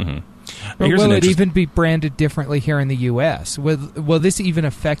 Mm-hmm. But will it even be branded differently here in the U.S.? Will this even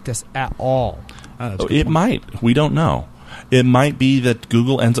affect us at all? It might. We don't know. It might be that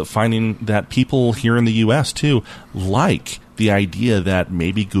Google ends up finding that people here in the U.S. too like the idea that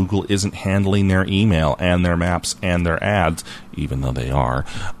maybe Google isn't handling their email and their maps and their ads, even though they are.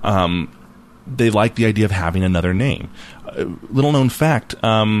 They like the idea of having another name. Little known fact,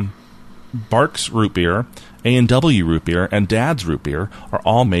 Barks Root Beer, A&W Root Beer, and Dad's Root Beer are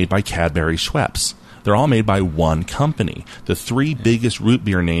all made by Cadbury Schweppes. They're all made by one company. The three biggest root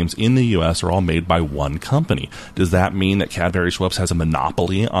beer names in the U.S. are all made by one company. Does that mean that Cadbury Schweppes has a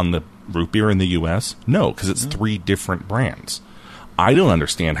monopoly on the root beer in the U.S.? No, because it's three different brands. I don't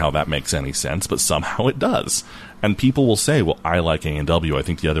understand how that makes any sense, but somehow it does. And people will say, well, I like A&W. I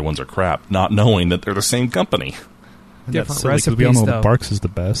think the other ones are crap, not knowing that they're the same company. Different recipes, we all know though. Barks is the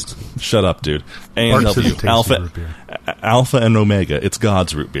best. Shut up, dude. A&W, Alpha and Omega. It's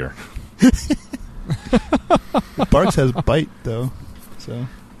God's root beer. Barks has bite, though. So,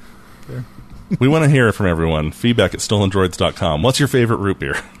 there. We want to hear it from everyone. Feedback at stolendroids.com. What's your favorite root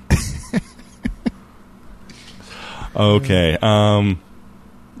beer? Okay.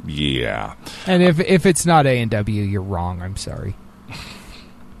 Yeah. And if it's not A&W, you're wrong. I'm sorry.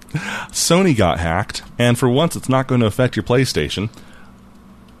 Sony got hacked, and for once it's not going to affect your PlayStation.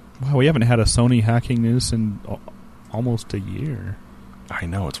 Wow, we haven't had a Sony hacking news in almost a year. I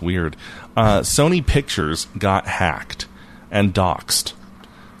know, it's weird. Sony Pictures got hacked and doxed.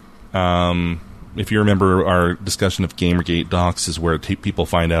 If you remember our discussion of Gamergate, dox is where people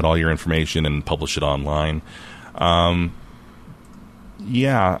find out all your information and publish it online.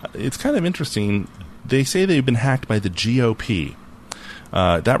 Yeah, it's kind of interesting. They say they've been hacked by the GOP.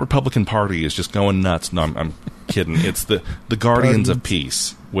 That Republican Party is just going nuts. No, I'm kidding. It's the Guardians of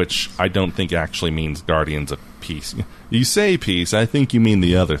Peace, which I don't think actually means Guardians of Peace. You say peace, I think you mean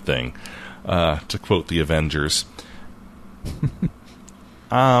the other thing, to quote the Avengers.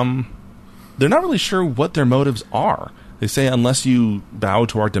 They're not really sure what their motives are. They say, unless you bow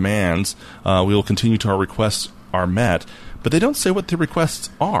to our demands, we will continue to our requests are met. But they don't say what the requests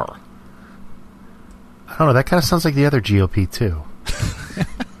are. I don't know. That kind of sounds like the other GOP, too.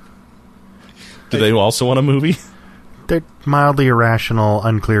 Do they also want a movie? They're mildly irrational,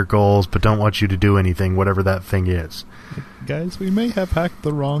 unclear goals, but don't want you to do anything, whatever that thing is. Guys, we may have hacked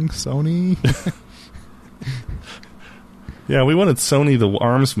the wrong Sony. Yeah, we wanted Sony, the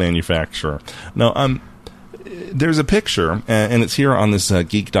arms manufacturer. No, there's a picture, and it's here on this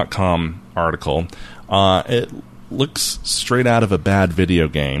Geek.com article. It looks straight out of a bad video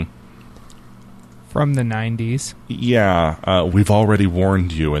game. From the 90s. Yeah, we've already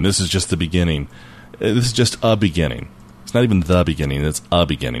warned you, and this is just the beginning. This is just a beginning. It's not even the beginning, it's a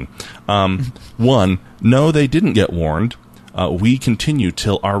beginning. 1, no, they didn't get warned. We continue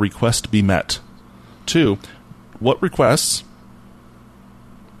till our request be met. 2, what requests?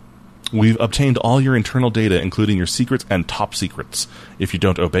 We've obtained all your internal data, including your secrets and top secrets. If you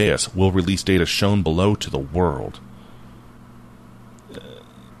don't obey us, we'll release data shown below to the world.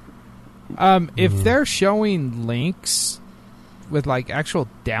 If they're showing links with like actual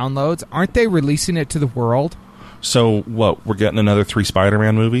downloads, aren't they releasing it to the world? So what? We're getting another 3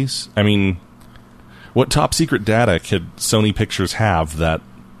 Spider-Man movies? I mean, what top secret data could Sony Pictures have that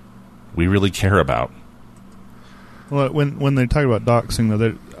we really care about? Well, when they talk about doxing,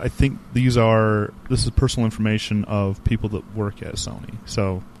 though, I think this is personal information of people that work at Sony.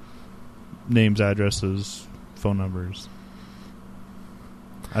 So names, addresses, phone numbers.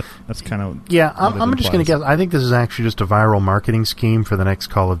 That's kind of I'm just going to guess. I think this is actually just a viral marketing scheme for the next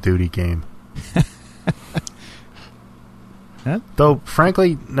Call of Duty game. Though,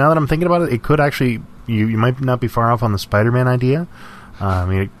 frankly, now that I'm thinking about it, it could actually. You might not be far off on the Spider-Man idea. I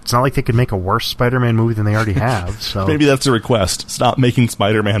mean, it's not like they could make a worse Spider-Man movie than they already have. So maybe that's a request. Stop making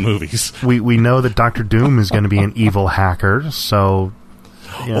Spider-Man movies. We know that Dr. Doom is going to be an evil hacker. So,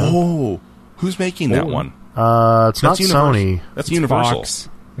 oh, who's making that one? It's not Sony. That's Universal. Fox.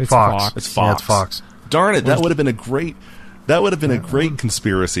 It's Fox. It's Fox. Yeah, it's Fox. Darn it! That would have been a great. That would have been a great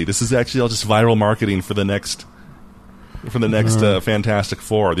conspiracy. This is actually all just viral marketing for the next. Fantastic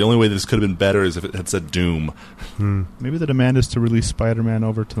Four. The only way this could have been better is if it had said Doom. Maybe the demand is to release Spider-Man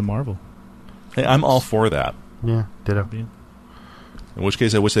over to the Marvel. Hey, I'm all for that. Yeah, ditto. Yeah. In which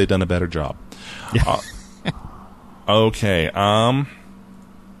case, I wish they'd done a better job. Yeah. Okay. I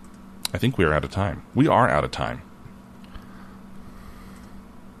think we are out of time. We are out of time.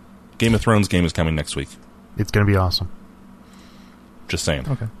 Game of Thrones game is coming next week. It's going to be awesome. Just saying.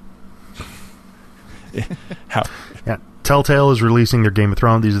 Okay. Yeah, Telltale is releasing their Game of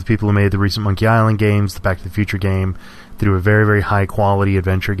Thrones. These are the people who made the recent Monkey Island games, the Back to the Future game. They do a very, very high-quality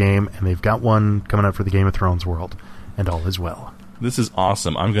adventure game, and they've got one coming out for the Game of Thrones world, and all is well. This is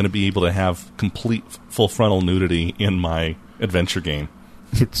awesome. I'm going to be able to have complete full-frontal nudity in my adventure game.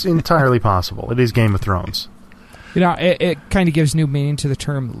 It's entirely possible. It is Game of Thrones. You know, it kind of gives new meaning to the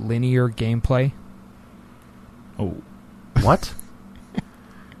term linear gameplay. Oh. What?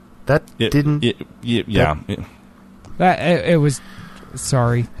 That didn't... It was...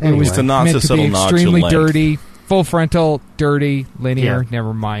 Sorry. Anyway. It was It's a not meant so to subtle be notch of extremely length. dirty, full frontal, dirty, linear. Yeah.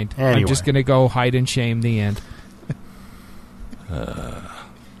 Never mind. Anyway. I'm just going to go hide and shame the end.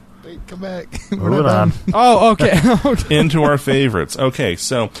 Wait, come back. Moving on. Oh, okay. Into our favorites. Okay,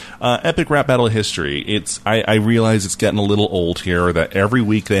 so Epic Rap Battle History. I realize it's getting a little old here, that every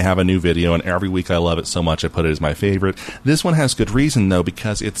week they have a new video, and every week I love it so much I put it as my favorite. This one has good reason, though,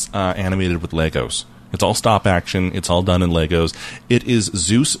 because it's animated with Legos. It's all stop action. It's all done in Legos. It is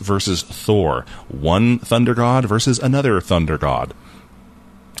Zeus versus Thor. One thunder god versus another thunder god.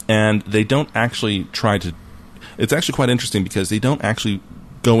 And they don't actually try to... It's actually quite interesting because they don't actually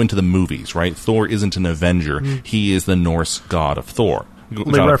go into the movies, right? Thor isn't an Avenger. He is the Norse god of Thor. Well,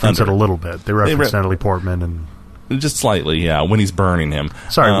 they reference it a little bit. They reference Natalie Portman and... Just slightly, yeah, when he's burning him.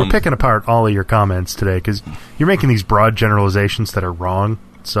 Sorry, we're picking apart all of your comments today because you're making these broad generalizations that are wrong.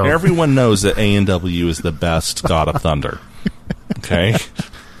 So everyone knows that A&W is the best God of Thunder. Okay?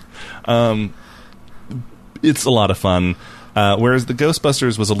 It's a lot of fun. Whereas the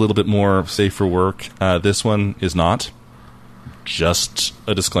Ghostbusters was a little bit more safe for work, this one is not. Just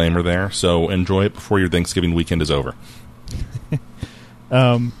a disclaimer there. So enjoy it before your Thanksgiving weekend is over.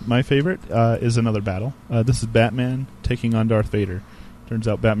 My favorite is another battle. This is Batman taking on Darth Vader. Turns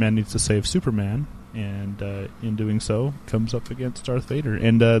out Batman needs to save Superman, and in doing so, comes up against Darth Vader.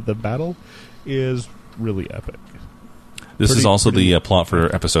 And the battle is really epic. This is also the plot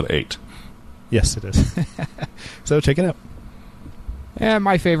for Episode 8. Yes, it is. So check it out. And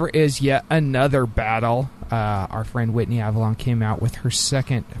my favorite is yet another battle. Our friend Whitney Avalon came out with her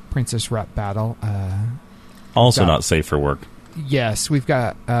second Princess Rep battle. Also not safe for work. Yes, we've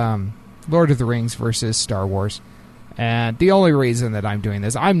got Lord of the Rings versus Star Wars. And the only reason that I'm doing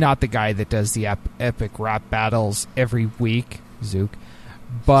this, I'm not the guy that does the epic rap battles every week, Zook.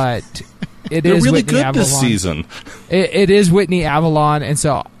 But it They're is really Whitney good Avalon. this season. It is Whitney Avalon, and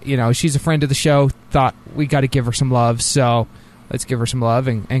so, you know, she's a friend of the show. Thought we got to give her some love, so let's give her some love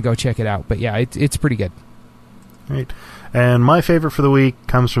and go check it out. But yeah, it's pretty good. Right. And my favorite for the week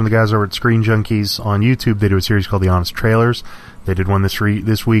comes from the guys over at Screen Junkies on YouTube. They do a series called The Honest Trailers. They did one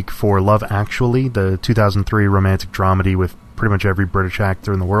this week for Love Actually, the 2003 romantic dramedy with pretty much every British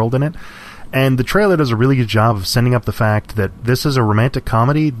actor in the world in it. And the trailer does a really good job of setting up the fact that this is a romantic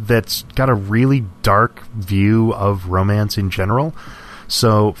comedy that's got a really dark view of romance in general.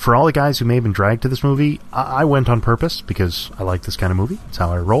 So for all the guys who may have been dragged to this movie, I went on purpose because I like this kind of movie. It's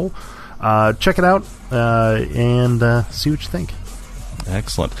how I roll. Check it out and see what you think.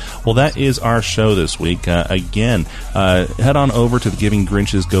 Excellent. Well, that is our show this week. Again, head on over to the Giving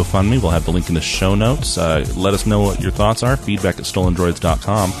Grinches GoFundMe. We'll have the link in the show notes. Let us know what your thoughts are. Feedback at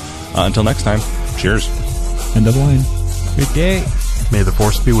stolendroids.com. Until next time, cheers. End of line. Good day. May the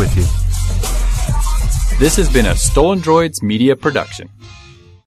Force be with you. This has been a Stolen Droids Media production.